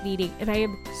that I was needing, and I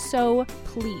am so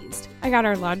pleased. I got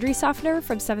our laundry softener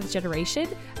from 7th Generation.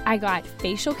 I got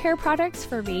facial care products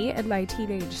for me and my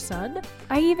teenage son.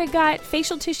 I even got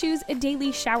facial tissues and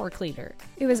daily shower cleaner.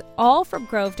 It was all from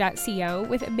Grove.co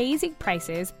with amazing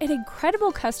prices and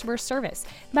incredible customer service.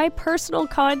 My personal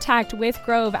contact with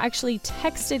Grove actually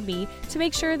texted me to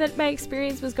make sure that my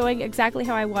experience was going exactly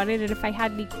how I wanted and if I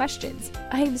had any questions.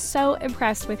 I am so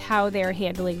impressed with how they're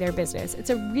handling their business.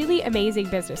 It's a really amazing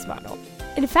business model.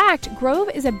 In fact, Grove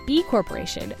is a B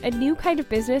Corporation, a new kind of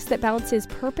business that balances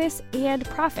purpose and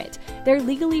profit. They're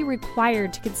legally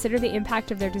required to consider the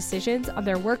impact of their decisions on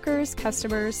their workers,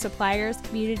 customers, suppliers,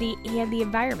 community, and the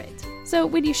environment. So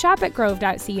when you shop at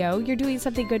Grove.co, you're doing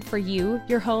something good for you,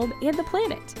 your home, and the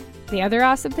planet. The other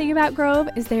awesome thing about Grove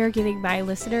is they are giving my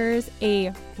listeners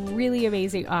a really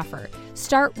amazing offer.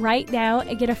 Start right now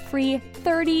and get a free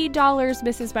 $30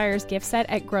 Mrs. Meyer's gift set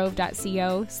at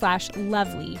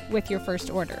grove.co/lovely with your first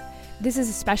order. This is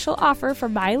a special offer for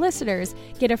my listeners.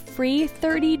 Get a free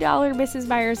 $30 Mrs.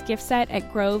 Meyer's gift set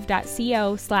at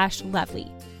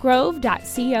grove.co/lovely.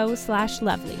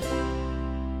 grove.co/lovely.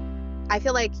 I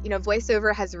feel like,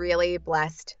 voiceover has really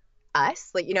blessed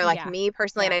us, me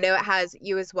personally, and I know it has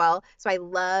you as well. So I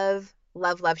love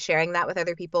sharing that with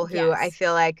other people who I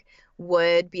feel like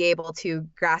would be able to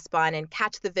grasp on and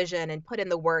catch the vision and put in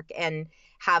the work and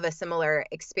have a similar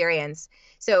experience.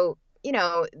 So,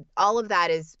 all of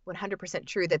that is 100%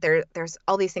 true, that there's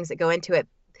all these things that go into it,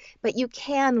 but you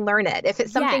can learn it. If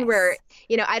it's something where,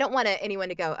 I don't want anyone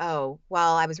to go, oh,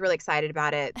 well, I was really excited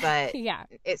about it, but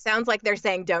it sounds like they're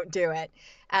saying don't do it.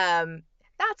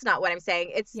 That's not what I'm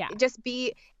saying. It's just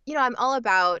be, I'm all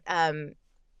about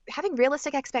having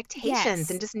realistic expectations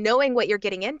and just knowing what you're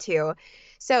getting into.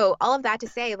 So all of that to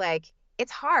say,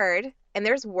 it's hard and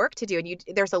there's work to do and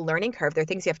there's a learning curve. There are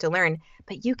things you have to learn,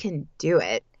 but you can do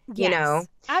it.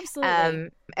 Absolutely.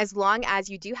 As long as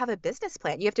you do have a business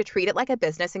plan, you have to treat it like a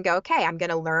business and go, okay, I'm going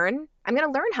to learn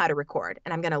how to record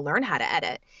and I'm going to learn how to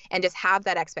edit, and just have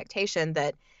that expectation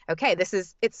that, okay,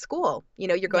 it's school,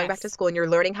 you're going back to school and you're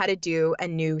learning how to do a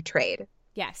new trade.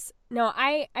 Yes. No,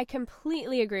 I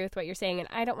completely agree with what you're saying, and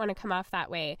I don't want to come off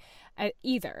that way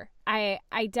either. I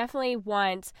definitely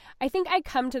I think I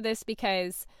come to this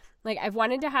because I've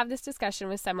wanted to have this discussion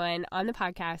with someone on the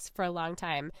podcast for a long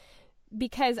time,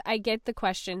 because I get the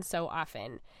question so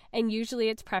often. And usually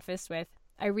it's prefaced with,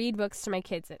 I read books to my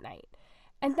kids at night.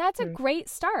 And that's a great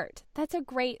start. That's a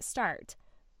great start.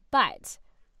 But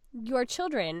your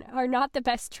children are not the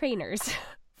best trainers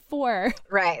for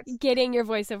getting your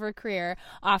voiceover career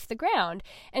off the ground.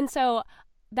 And so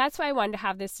that's why I wanted to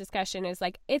have this discussion, is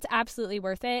it's absolutely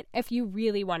worth it if you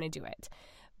really want to do it.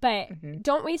 But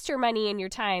don't waste your money and your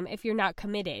time if you're not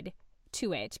committed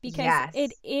to it, because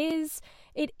it is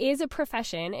a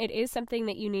profession. It is something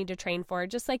that you need to train for.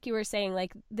 Just like you were saying,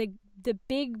 the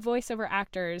big voiceover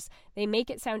actors, they make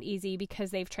it sound easy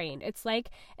because they've trained. It's like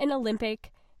an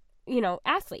Olympic,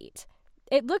 athlete.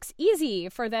 it looks easy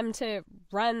for them to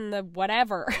run the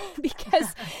whatever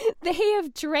because they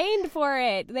have trained for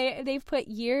it. They've put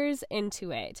years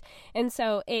into it. And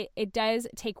so it does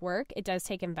take work, it does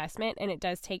take investment, and it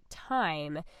does take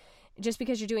time just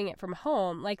because you're doing it from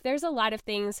home. Like there's a lot of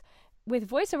things with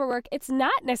voiceover work, it's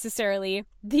not necessarily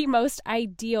the most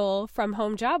ideal from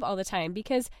home job all the time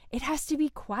because it has to be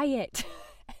quiet.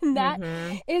 And that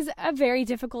is a very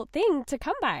difficult thing to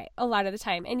come by a lot of the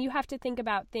time. And you have to think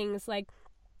about things like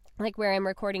where I'm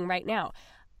recording right now.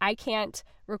 I can't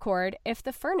record if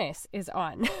the furnace is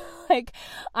on. Like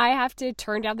I have to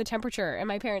turn down the temperature in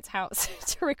my parents' house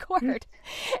to record.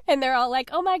 And they're all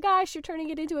like, "Oh my gosh, you're turning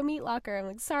it into a meat locker." I'm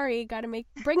like, "Sorry, got to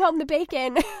bring home the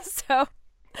bacon." So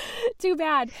too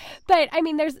bad. But I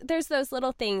mean, there's those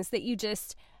little things that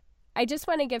I just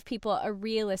want to give people a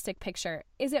realistic picture.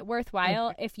 Is it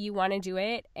worthwhile if you want to do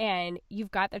it and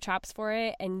you've got the chops for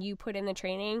it and you put in the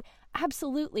training?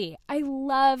 Absolutely. I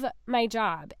love my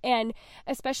job. And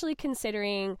especially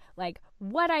considering like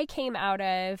what I came out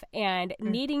of and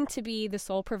needing to be the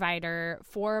sole provider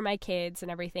for my kids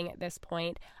and everything at this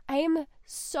point, I am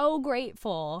so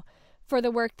grateful for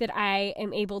the work that I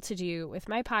am able to do with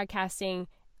my podcasting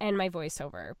and my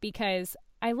voiceover because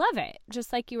I love it,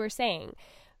 just like you were saying.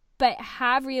 But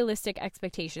have realistic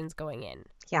expectations going in.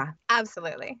 Yeah,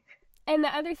 absolutely. And the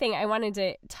other thing I wanted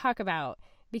to talk about,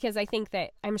 because I think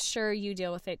that I'm sure you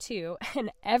deal with it too,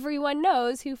 and everyone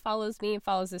knows who follows me and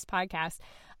follows this podcast,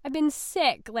 I've been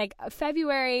sick. Like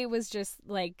February was just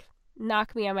like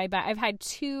knock me on my butt. I've had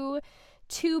two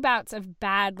bouts of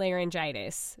bad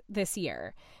laryngitis this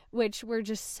year, which were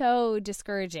just so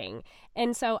discouraging.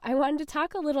 And so I wanted to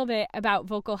talk a little bit about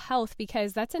vocal health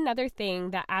because that's another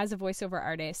thing that as a voiceover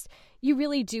artist, you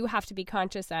really do have to be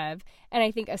conscious of. And I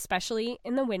think especially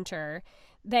in the winter,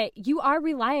 that you are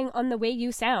relying on the way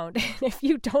you sound. If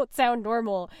you don't sound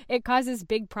normal, it causes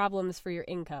big problems for your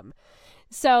income.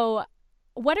 So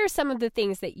what are some of the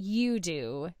things that you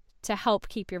do to help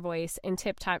keep your voice in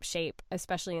tip-top shape,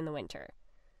 especially in the winter?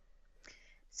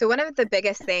 So one of the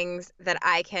biggest things that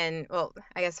I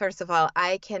guess first of all,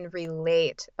 I can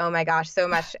relate, oh my gosh, so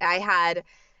much. I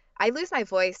lose my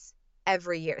voice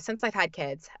every year. Since I've had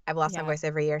kids, I've lost my voice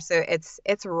every year. So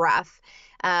it's rough.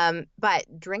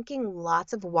 But drinking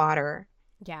lots of water,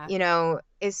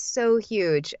 is so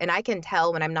huge. And I can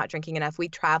tell when I'm not drinking enough. We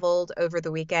traveled over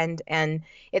the weekend and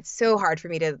it's so hard for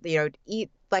me to, eat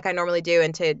like I normally do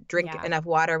and to drink enough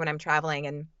water when I'm traveling.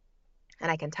 And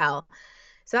I can tell.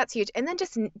 So that's huge. And then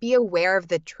just be aware of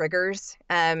the triggers.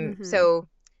 So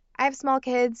I have small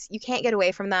kids. You can't get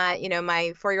away from that.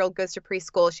 My 4-year-old goes to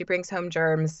preschool. She brings home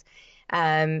germs.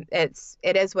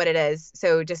 It is what it is.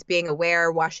 So just being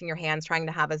aware, washing your hands, trying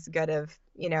to have as good of,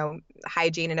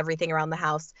 hygiene and everything around the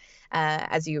house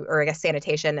or I guess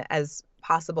sanitation as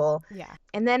possible. Yeah.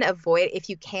 And then avoid, if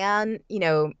you can,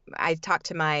 I talked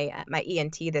to my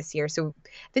ENT this year. So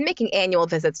I've been making annual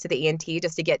visits to the ENT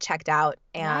just to get checked out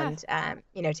and,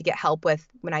 to get help with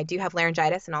when I do have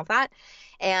laryngitis and all that.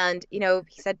 And,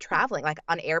 he said traveling, like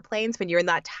on airplanes, when you're in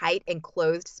that tight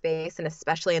enclosed space, and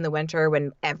especially in the winter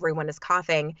when everyone is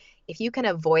coughing, if you can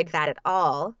avoid that at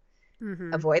all,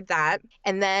 avoid that.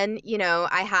 And then,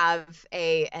 I have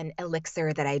an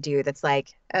elixir that I do that's like,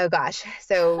 oh gosh.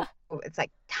 So it's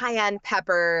like cayenne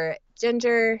pepper,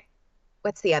 ginger.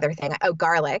 What's the other thing? Oh,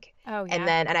 garlic. Oh, yeah.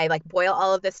 And I like boil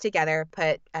all of this together,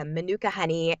 put Manuka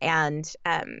honey and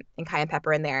cayenne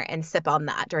pepper in there and sip on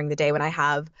that during the day when I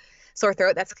have sore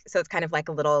throat. So it's kind of like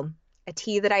a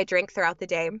tea that I drink throughout the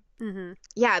day.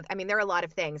 Yeah. I mean, there are a lot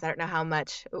of things. I don't know how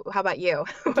much. How about you?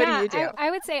 What do you do?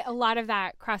 I would say a lot of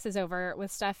that crosses over with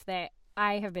stuff that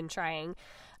I have been trying.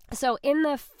 So in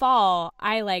the fall,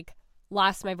 I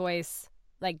lost my voice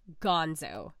like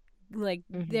gonzo.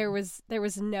 There was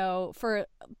no, for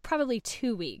probably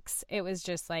 2 weeks, it was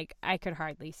just like I could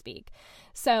hardly speak.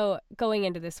 So going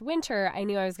into this winter, I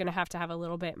knew I was going to have a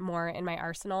little bit more in my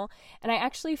arsenal. And I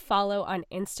actually follow on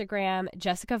Instagram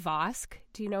Jessica Vosk.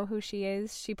 Do you know who she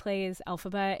is? She plays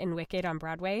Elphaba in Wicked on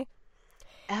Broadway.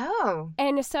 Oh.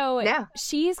 And so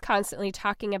she's constantly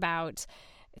talking about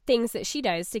things that she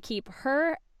does to keep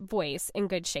her voice in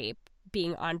good shape,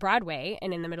 being on Broadway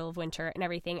and in the middle of winter and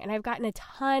everything. And I've gotten a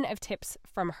ton of tips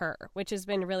from her, which has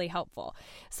been really helpful.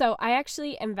 So I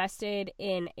actually invested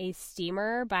in a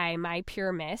steamer by My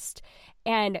Pure Mist,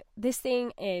 and this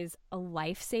thing is a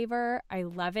lifesaver. I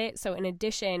love it. So in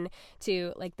addition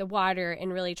to the water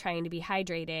and really trying to be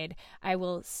hydrated, I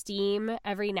will steam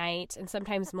every night and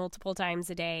sometimes multiple times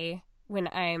a day when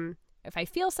I'm if I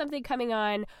feel something coming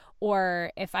on,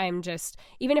 or if I'm just,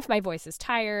 even if my voice is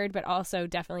tired, but also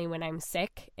definitely when I'm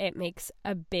sick, it makes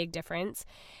a big difference.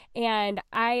 And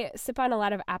I sip on a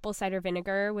lot of apple cider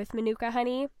vinegar with Manuka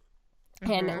honey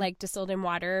and like distilled in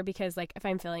water, because like if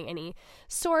I'm feeling any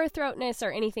sore throatness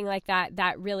or anything like that,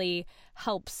 that really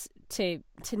helps to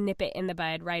nip it in the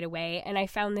bud right away. And I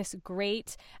found this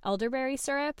great elderberry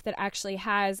syrup that actually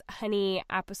has honey,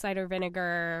 apple cider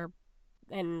vinegar,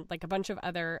 and like a bunch of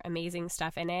other amazing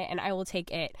stuff in it. And I will take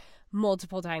it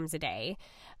multiple times a day.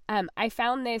 I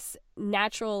found this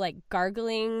natural like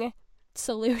gargling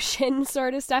solution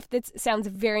sort of stuff that sounds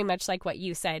very much like what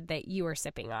you said that you were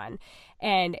sipping on.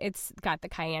 And it's got the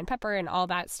cayenne pepper and all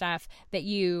that stuff that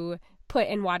you put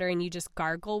in water and you just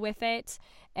gargle with it.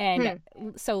 And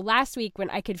so last week when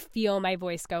I could feel my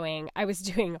voice going, I was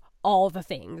doing all the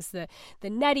things, the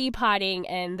neti potting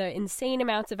and the insane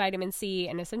amounts of vitamin C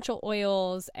and essential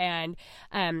oils. And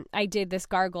I did this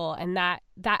gargle, and that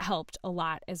helped a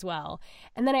lot as well.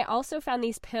 And then I also found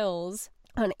these pills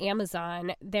on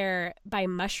Amazon. They're by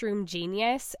Mushroom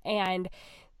Genius, and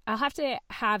I'll have to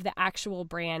have the actual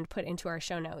brand put into our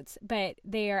show notes, but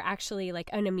they are actually like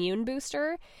an immune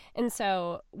booster. And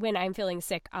so when I'm feeling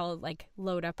sick, I'll like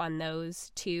load up on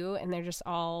those too. And they're just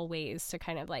all ways to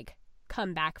kind of like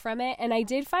come back from it. And I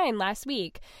did find last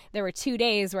week there were 2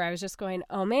 days where I was just going,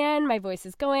 oh man, my voice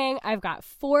is going. I've got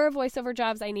 4 voiceover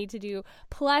jobs I need to do,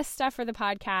 plus stuff for the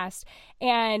podcast.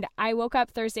 And I woke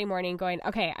up Thursday morning going,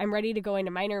 okay, I'm ready to go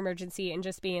into minor emergency, and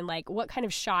just being like, what kind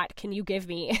of shot can you give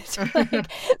me to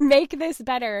like make this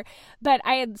better? But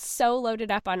I had so loaded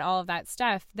up on all of that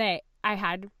stuff that I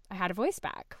had a voice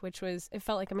back, which was, it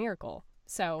felt like a miracle.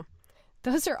 So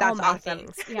those are all my awesome.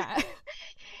 things. Yeah.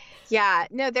 Yeah,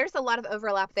 no, there's a lot of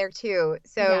overlap there too.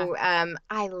 So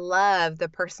I love the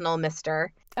personal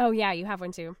mister. Oh yeah, you have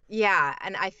one too. Yeah,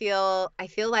 and I feel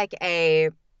like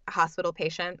a hospital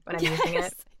patient when I'm using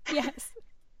it. Yes.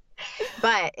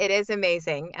 But it is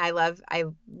amazing. I love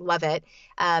it.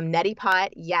 Neti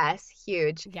pot, yes,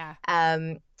 huge. Yeah.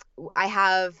 I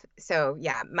have,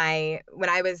 when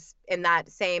I was in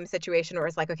that same situation where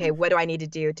it's like, okay, what do I need to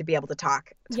do to be able to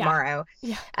talk tomorrow?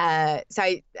 Yeah. So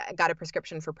I got a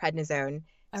prescription for prednisone.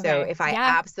 Okay. So if I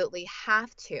absolutely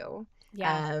have to,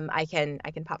 yeah. I can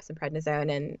pop some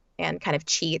prednisone and kind of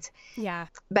cheat. Yeah.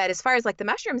 But as far as like the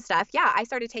mushroom stuff, I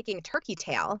started taking turkey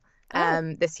tail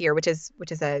this year, which is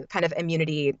a kind of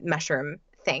immunity mushroom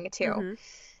thing too.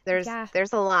 There's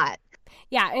a lot.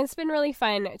 Yeah, and it's been really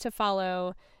fun to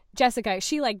follow Jessica.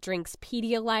 She like drinks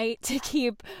Pedialyte to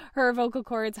keep her vocal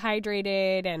cords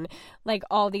hydrated and like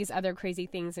all these other crazy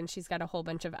things, and she's got a whole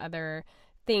bunch of other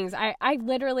things. I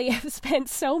literally have spent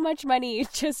so much money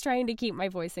just trying to keep my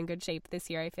voice in good shape this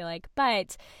year, I feel like.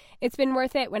 But it's been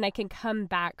worth it when I can come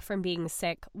back from being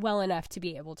sick well enough to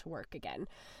be able to work again.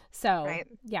 So,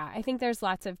 yeah, I think there's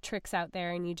lots of tricks out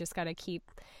there, and you just got to keep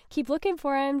looking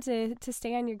for them to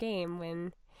stay on your game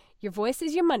when your voice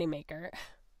is your moneymaker.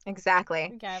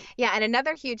 Exactly. Okay. Yeah, and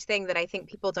another huge thing that I think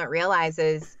people don't realize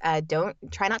is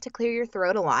try not to clear your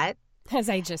throat a lot. As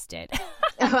I just did.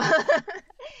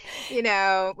 You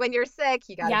know, when you're sick,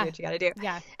 you got to do what you got to do.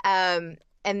 Yeah.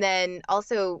 And then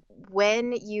also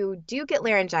when you do get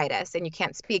laryngitis and you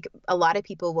can't speak, a lot of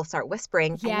people will start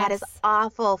whispering, and that is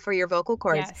awful for your vocal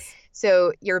cords. Yes.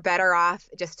 So you're better off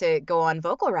just to go on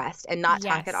vocal rest and not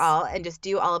talk at all, and just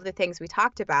do all of the things we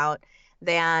talked about,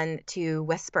 than to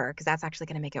whisper, because that's actually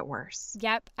going to make it worse.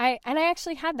 Yep. I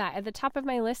actually had that at the top of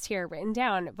my list here written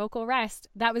down, vocal rest.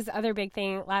 That was the other big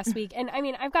thing last week. And I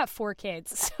mean, I've got 4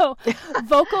 kids, so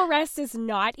vocal rest is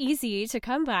not easy to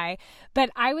come by. But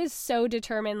I was so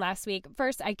determined last week.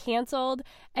 First, I canceled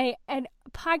a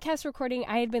podcast recording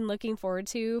I had been looking forward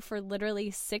to for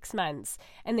literally 6 months.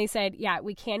 And they said,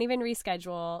 we can't even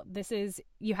reschedule.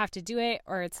 You have to do it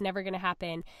or it's never going to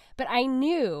happen. But I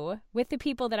knew with the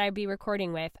people that I'd be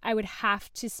recording with, I would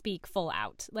have to speak full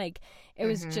out. Like it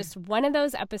was just one of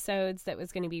those episodes that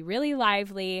was going to be really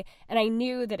lively. And I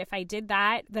knew that if I did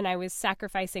that, then I was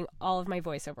sacrificing all of my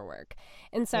voiceover work.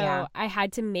 And so I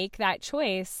had to make that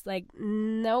choice. Like,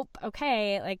 nope.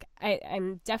 Okay. Like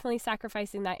I'm definitely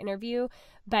sacrificing that interview,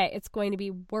 but it's going to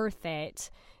be worth it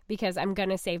because I'm going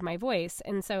to save my voice.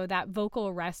 And so that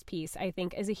vocal rest piece, I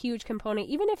think, is a huge component.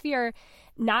 Even if you're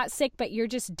not sick, but you're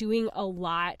just doing a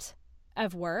lot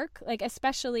of work, like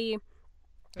especially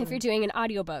if you're doing an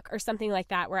audiobook or something like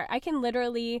that, where I can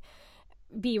literally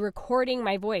be recording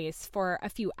my voice for a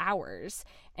few hours,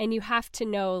 and you have to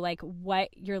know like what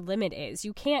your limit is.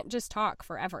 You can't just talk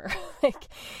forever. Like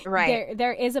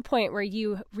there is a point where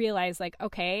you realize like,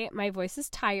 okay, my voice is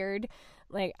tired.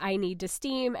 Like, I need to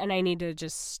steam and I need to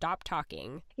just stop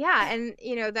talking. Yeah, and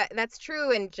that's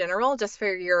true in general, just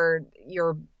for your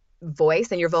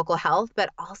voice and your vocal health, but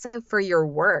also for your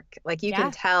work. Like you can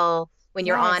Yeah. tell when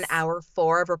you're on Yes. hour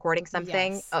 4 of recording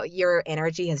something, Yes. oh, your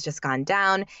energy has just gone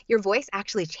down. Your voice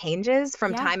actually changes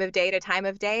from Yeah. time of day to time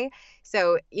of day.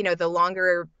 So, the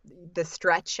longer the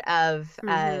stretch of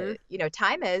Mm-hmm.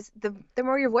 time is, the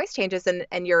more your voice changes,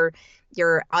 and your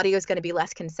audio is going to be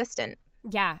less consistent.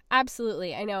 Yeah,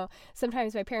 absolutely. I know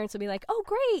sometimes my parents will be like, "Oh,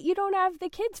 great, you don't have the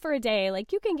kids for a day.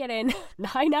 Like, you can get in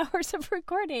 9 hours of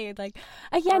recording." Like,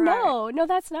 yeah, Right. no,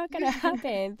 that's not going to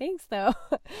happen. Thanks, though.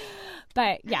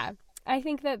 But yeah, I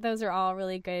think that those are all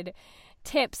really good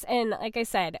tips. And like I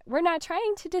said, we're not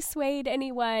trying to dissuade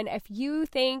anyone. If you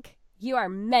think you are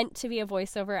meant to be a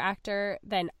voiceover actor,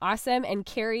 then awesome. And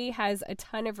Carrie has a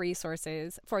ton of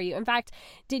resources for you. In fact,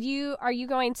 are you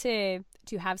going to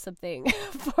have something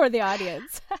for the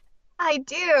audience? I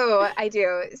do. I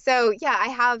do. So yeah, I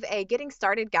have a getting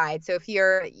started guide. So if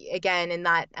you're again in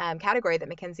that category that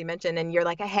Mackenzie mentioned, and you're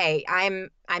like, hey, I'm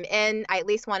in. I at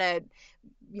least want to,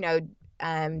 you know,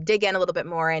 dig in a little bit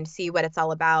more and see what it's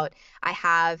all about. I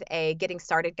have a getting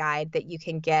started guide that you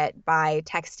can get by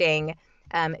texting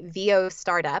VO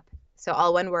Startup. So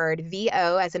all one word,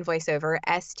 VO as in voiceover,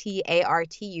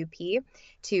 STARTUP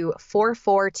to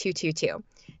 44222.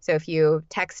 So if you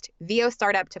text VO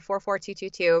Startup to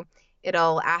 44222,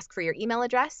 it'll ask for your email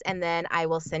address, and then I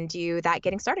will send you that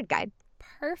getting started guide.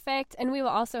 Perfect. And we will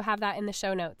also have that in the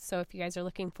show notes. So if you guys are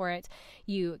looking for it,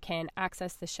 you can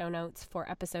access the show notes for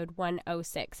episode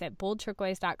 106 at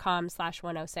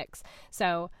boldturquoise.com/106.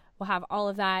 So we'll have all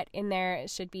of that in there.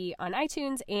 It should be on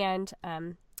iTunes and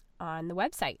on the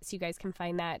website, so you guys can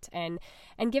find that and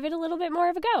give it a little bit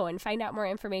more of a go and find out more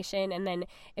information. And then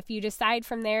if you decide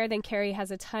from there, then Carrie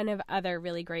has a ton of other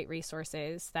really great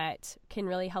resources that can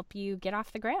really help you get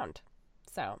off the ground.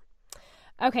 So,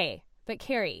 okay, but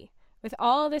Carrie, with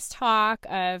all this talk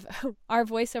of our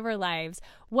voiceover lives,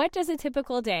 what does a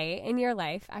typical day in your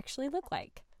life actually look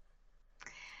like?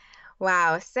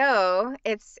 Wow. So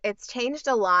it's changed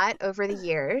a lot over the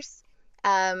years.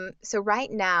 So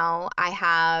right now I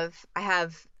have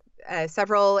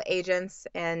several agents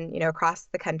and across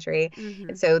the country, Mm-hmm.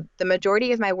 and so the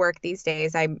majority of my work these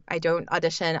days, I don't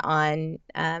audition on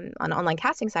online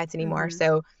casting sites anymore. Mm-hmm.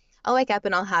 So I'll wake up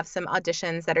and I'll have some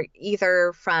auditions that are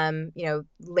either from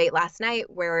late last night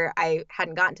where I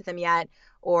hadn't gotten to them yet,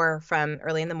 or from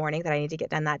early in the morning that I need to get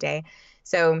done that day.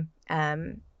 So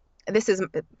this is,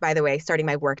 by the way, starting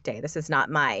my work day. This is not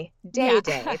my day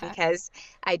Yeah. because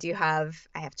I have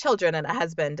children and a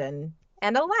husband and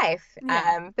a life.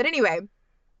 Yeah. But anyway,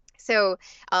 so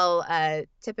I'll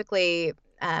typically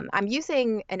I'm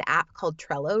using an app called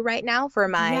Trello right now for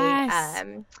my Yes.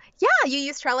 yeah, you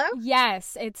use Trello?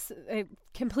 Yes. It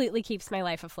completely keeps my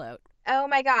life afloat. Oh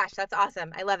my gosh, that's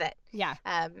awesome. I love it. Yeah.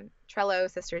 Trello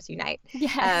sisters unite.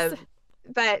 Yes.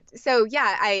 But so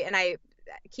yeah, I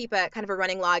keep a kind of a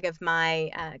running log of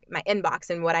my my inbox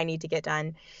and what I need to get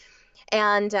done.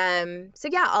 And so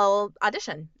yeah, I'll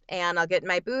audition and I'll get in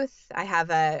my booth. I have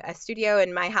a studio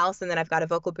in my house, and then I've got a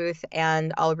vocal booth,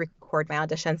 and I'll record my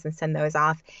auditions and send those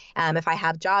off. If I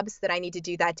have jobs that I need to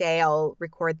do that day, I'll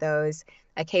record those.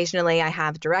 Occasionally, I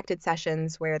have directed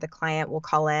sessions where the client will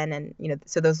call in, and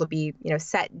so those will be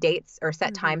set dates or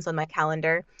set Mm-hmm. times on my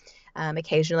calendar.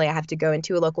 Occasionally, I have to go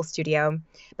into a local studio,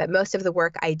 but most of the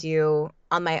work I do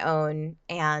on my own,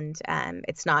 and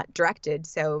it's not directed,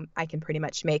 so I can pretty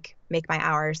much make my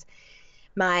hours.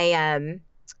 My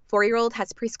 4-year-old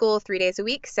has preschool 3 days a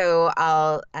week, so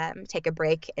I'll take a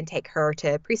break and take her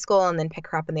to preschool, and then pick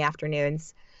her up in the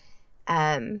afternoons.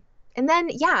 And then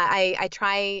yeah, I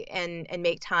try and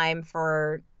make time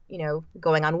for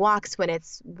going on walks when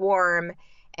it's warm.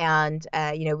 And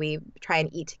we try and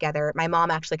eat together. My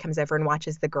mom actually comes over and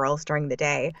watches the girls during the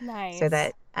day, so Nice.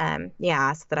 that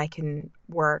so that I can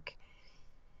work.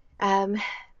 But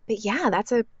yeah,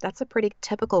 that's a pretty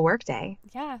typical work day.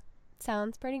 Yeah.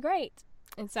 Sounds pretty great.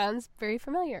 It sounds very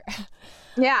familiar.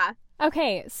 Yeah.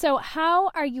 Okay, so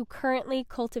how are you currently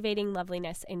cultivating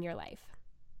loveliness in your life?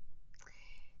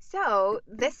 So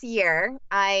this year,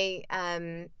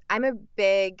 I'm a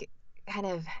big kind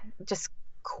of just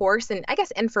course and I guess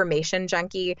information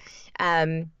junkie.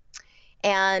 And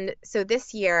so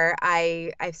this year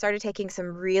I've started taking some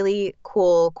really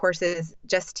cool courses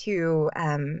just to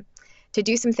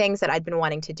do some things that I'd been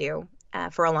wanting to do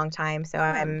for a long time. So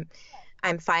Fun.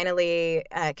 I'm finally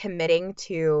committing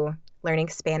to learning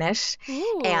Spanish,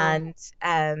 Ooh, and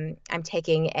I'm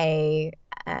taking a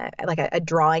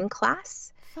drawing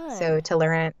class. So Fun. to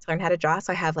learn how to draw.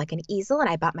 So I have like an easel and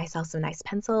I bought myself some nice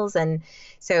pencils. And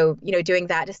so, doing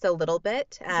that just a little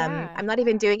bit. Yeah. I'm not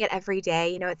even doing it every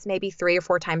day. It's maybe 3 or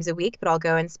 4 times a week, but I'll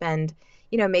go and spend,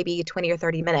 maybe 20 or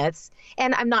 30 minutes.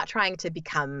 And I'm not trying to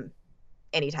become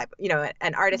any type,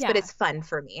 an artist, but Yeah. it's fun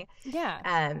for me. Yeah.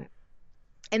 Um,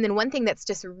 and then one thing that's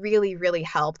just really, really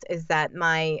helped is that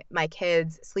my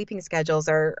kids' sleeping schedules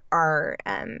are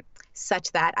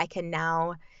such that I can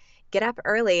now get up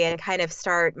early and kind of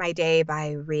start my day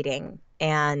by reading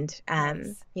and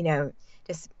Nice.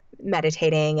 just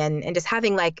meditating and just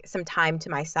having like some time to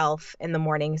myself in the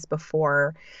mornings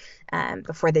before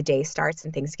the day starts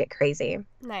and things get crazy.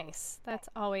 Nice. That's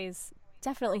always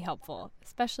definitely helpful,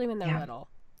 especially when they're Yeah. little.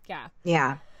 Yeah.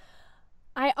 Yeah.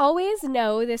 I always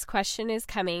know this question is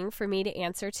coming for me to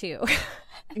answer too.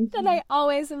 Then Mhm. I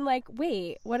always am like,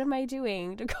 wait, what am I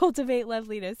doing to cultivate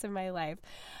loveliness in my life?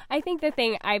 I think the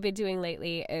thing I've been doing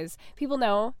lately is people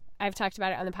know I've talked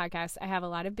about it on the podcast. I have a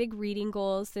lot of big reading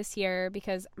goals this year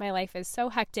because my life is so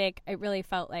hectic. It really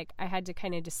felt like I had to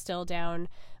kind of distill down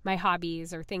my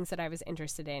hobbies or things that I was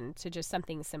interested in to just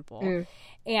something simple. Mm.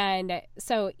 And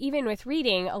so even with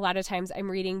reading, a lot of times I'm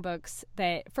reading books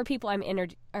that for people I'm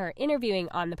interviewing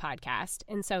on the podcast.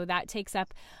 And so that takes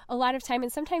up a lot of time.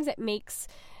 And sometimes it makes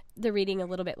the reading a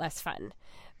little bit less fun.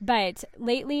 But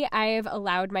lately I've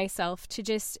allowed myself to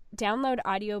just download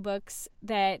audiobooks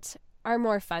that are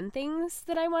more fun things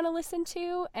that I want to listen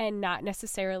to and not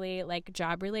necessarily like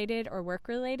job related or work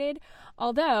related.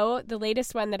 Although the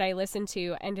latest one that I listened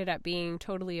to ended up being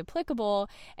totally applicable,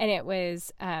 and it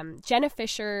was Jenna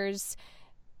Fisher's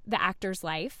The Actor's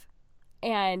Life.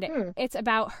 And Hmm. it's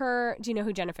about her. Do you know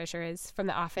who Jenna Fisher is from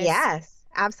The Office? Yes,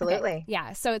 Okay. absolutely.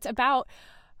 Yeah. So it's about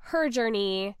her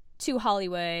journey to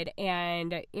Hollywood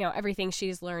and, everything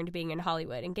she's learned being in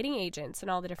Hollywood and getting agents and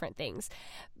all the different things.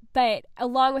 But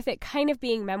along with it kind of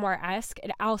being memoir-esque,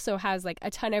 it also has like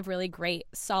a ton of really great,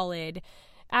 solid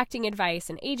acting advice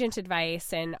and agent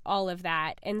advice and all of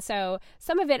that. And so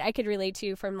some of it I could relate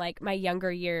to from like my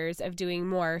younger years of doing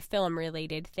more film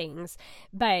related things.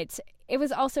 But it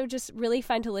was also just really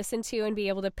fun to listen to and be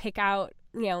able to pick out,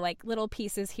 like little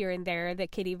pieces here and there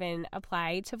that could even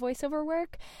apply to voiceover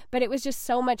work. But it was just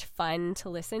so much fun to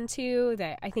listen to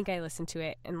that I think I listened to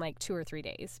it in like 2 or 3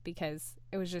 days because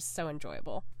it was just so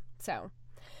enjoyable. So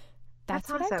That's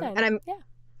that's what I've awesome. done. And I'm Yeah.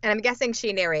 and I'm guessing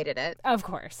she narrated it. Of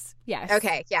course. Yes.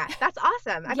 Okay, yeah. That's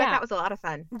awesome. I bet Yeah. that was a lot of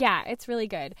fun. Yeah, it's really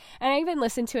good. And I even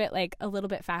listen to it like a little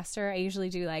bit faster. I usually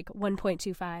do like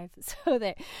 1.25 so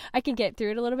that I can get through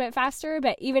it a little bit faster.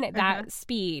 But even at Uh-huh. that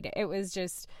speed, it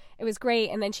was great.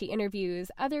 And then she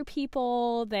interviews other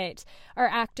people that are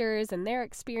actors and their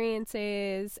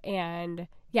experiences. And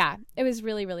yeah, it was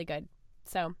really, really good.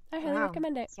 So I highly Wow.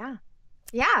 recommend it. Yeah.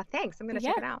 Yeah, thanks. I'm going to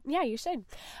check it out. Yeah, you should.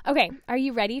 Okay, are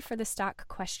you ready for the stock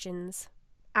questions?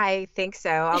 I think so,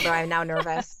 although I'm now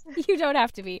nervous. You don't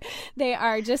have to be. They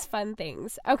are just fun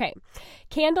things. Okay.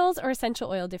 Candles or essential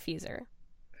oil diffuser?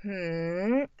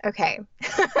 Okay.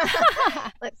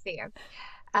 Let's see.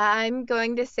 I'm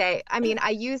going to say,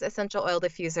 I use essential oil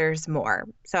diffusers more,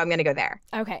 so I'm going to go there.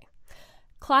 Okay.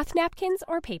 Cloth napkins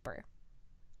or paper?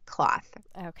 Cloth.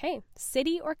 Okay.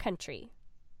 City or country?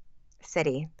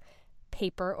 City.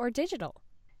 Paper or digital?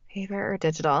 Paper or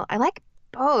digital? I like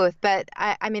both, but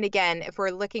again, if we're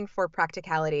looking for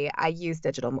practicality, I use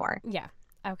digital more. Yeah.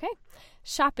 Okay.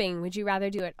 Shopping, would you rather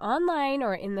do it online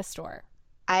or in the store?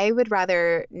 I would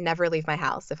rather never leave my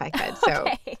house if I could, so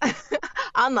Okay.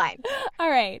 online. All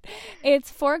right. It's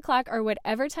 4:00 or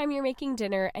whatever time you're making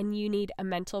dinner and you need a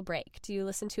mental break. Do you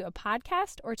listen to a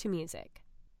podcast or to music?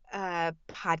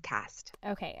 Podcast.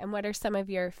 Okay. And what are some of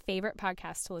your favorite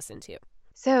podcasts to listen to?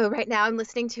 So right now I'm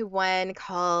listening to one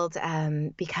called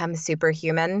Become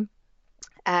Superhuman,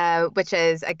 which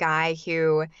is a guy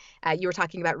who you were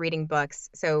talking about reading books.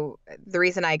 So the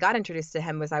reason I got introduced to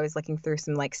him was I was looking through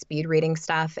some like speed reading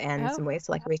stuff and some ways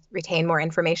to like retain more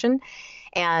information.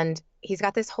 And he's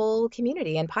got this whole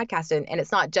community and podcast, and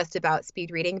it's not just about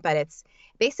speed reading, but it's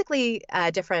basically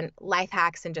different life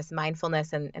hacks and just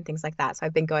mindfulness and things like that. So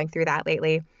I've been going through that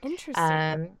lately.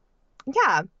 Interesting.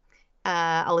 Yeah.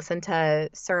 I'll listen to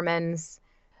sermons.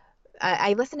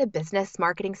 I listen to business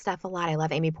marketing stuff a lot. I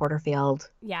love Amy Porterfield.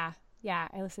 Yeah. Yeah.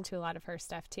 I listen to a lot of her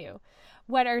stuff too.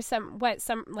 What some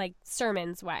like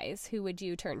sermons wise, who would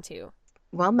you turn to?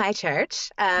 Well, my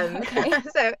church. Okay.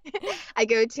 So I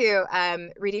go to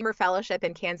Redeemer Fellowship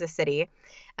in Kansas City.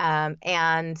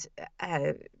 And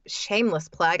shameless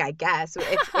plug, I guess.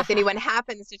 If anyone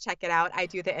happens to check it out, I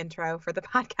do the intro for the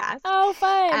podcast. Oh,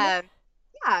 fun.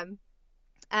 Yeah.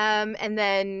 And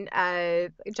then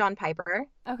John Piper.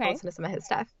 Okay. I'll listen to some of his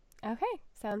stuff. Okay,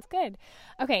 sounds good.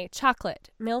 Okay, chocolate,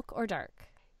 milk or dark?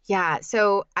 Yeah,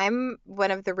 so I'm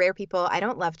one of the rare people, I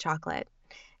don't love chocolate.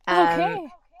 Um, Okay,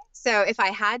 so if I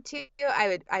had to,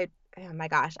 oh my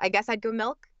gosh, I guess I'd go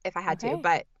milk if I had to, okay.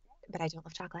 but I don't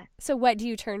love chocolate. So what do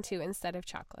you turn to instead of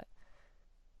chocolate?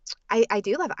 I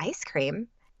do love ice cream.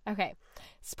 Okay,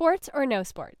 sports or no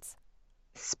sports?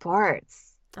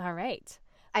 Sports. All right.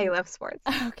 I love sports.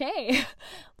 Okay.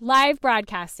 Live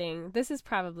broadcasting. This is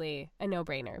probably a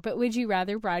no-brainer, but would you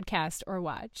rather broadcast or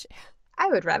watch? I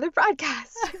would rather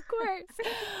broadcast. Of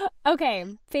course. Okay.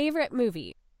 Favorite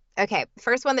movie? Okay,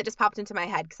 first one that just popped into my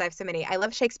head because I have so many. I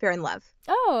love Shakespeare in Love.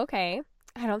 Oh, okay.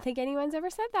 I don't think anyone's ever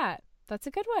said that. That's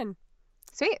a good one.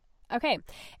 Sweet. Okay.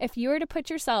 If you were to put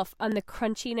yourself on the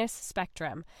crunchiness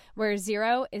spectrum, where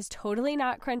 0 is totally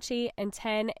not crunchy and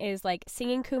 10 is like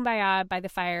singing Kumbaya by the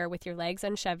fire with your legs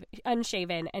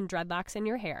unshaven and dreadlocks in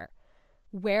your hair,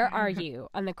 where are you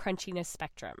on the crunchiness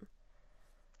spectrum?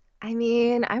 I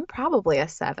mean, I'm probably a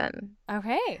 7.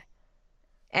 Okay.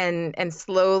 And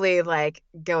slowly like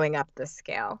going up the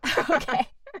scale. Okay.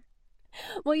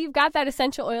 Well, you've got that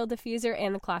essential oil diffuser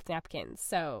and the cloth napkins,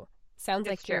 so sounds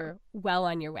like you're well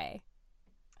on your way.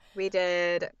 We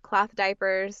did cloth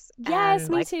diapers. Yes, and,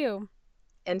 me like, too.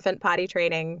 infant potty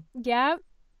training. Yep.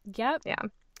 Yeah.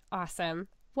 Awesome.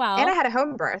 Well, And I had a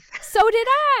home birth. so did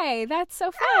I. That's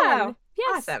so fun. Oh,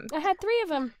 yes. awesome. I had 3 of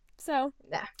them. So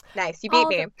Nice. You beat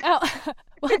me. Well,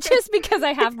 just because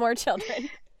I have more children.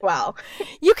 Well,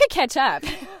 You could catch up.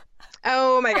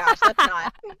 oh my gosh, let's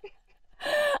not.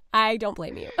 I don't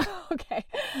blame you. Okay.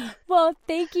 Well,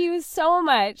 thank you so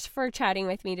much for chatting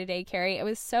with me today, Carrie. It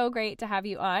was so great to have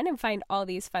you on and find all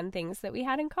these fun things that we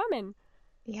had in common.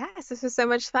 Yes, this was so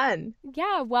much fun.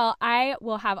 Yeah, well, I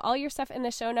will have all your stuff in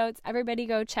the show notes. Everybody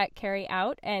go check Carrie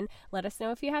out and let us know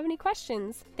if you have any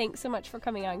questions. Thanks so much for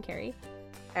coming on, Carrie.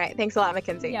 All right. Thanks a lot,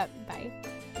 Mackenzie. Yep, bye.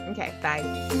 Okay. Bye.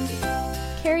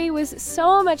 Carrie was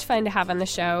so much fun to have on the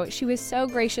show. She was so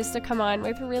gracious to come on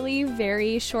with really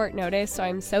very short notice, so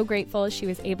I'm so grateful she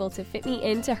was able to fit me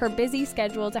into her busy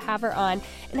schedule to have her on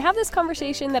and have this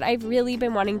conversation that I've really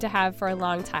been wanting to have for a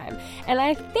long time. And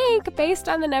I think based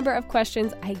on the number of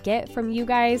questions I get from you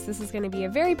guys, this is going to be a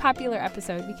very popular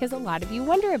episode because a lot of you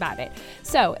wonder about it.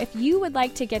 So if you would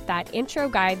like to get that intro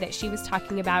guide that she was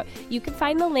talking about, you can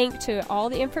find the link to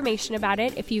all the information about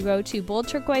it if you go to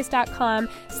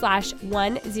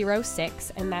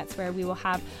boldturquoise.com/106, and that's where we will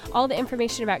have all the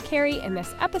information about Carrie in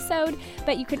this episode.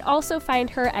 But you can also find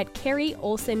her at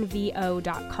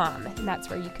carrieolsenvo.com, and that's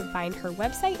where you can find her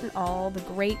website and all the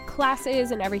great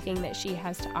classes and everything that she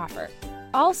has to offer.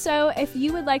 Also, if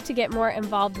you would like to get more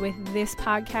involved with this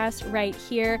podcast right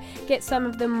here, get some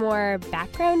of the more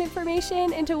background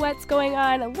information into what's going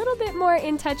on, a little bit more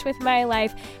in touch with my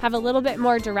life, have a little bit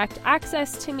more direct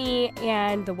access to me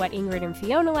and the What Ingrid and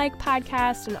Fiona Like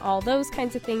podcast and all those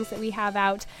kinds of things that we have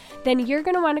out, then you're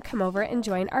going to want to come over and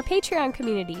join our Patreon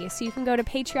community. So you can go to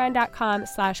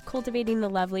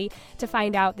patreon.com/cultivatingthelovely to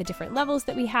find out the different levels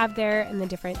that we have there and the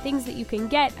different things that you can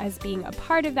get as being a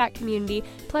part of that community.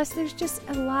 Plus, there's just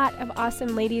a lot of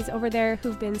awesome ladies over there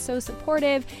who've been so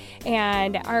supportive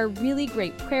and are really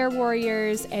great prayer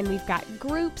warriors. And we've got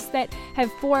groups that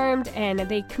have formed and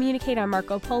they communicate on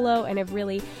Marco Polo and have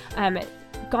really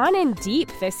gone in deep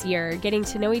this year, getting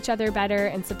to know each other better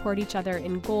and support each other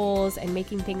in goals and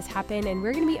making things happen. And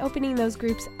we're going to be opening those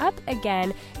groups up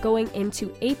again going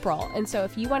into April. And so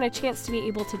if you want a chance to be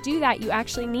able to do that, you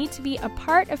actually need to be a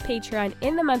part of Patreon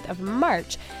in the month of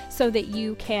March so that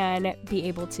you can be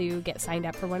able to get signed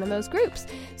up for one of those groups.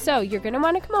 So you're going to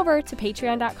want to come over to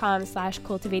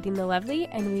patreon.com/cultivatingthelovely,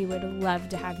 and we would love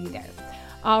to have you there.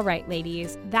 All right,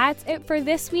 ladies, that's it for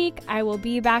this week. I will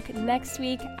be back next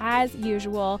week as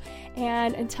usual.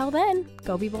 And until then,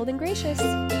 go be bold and gracious.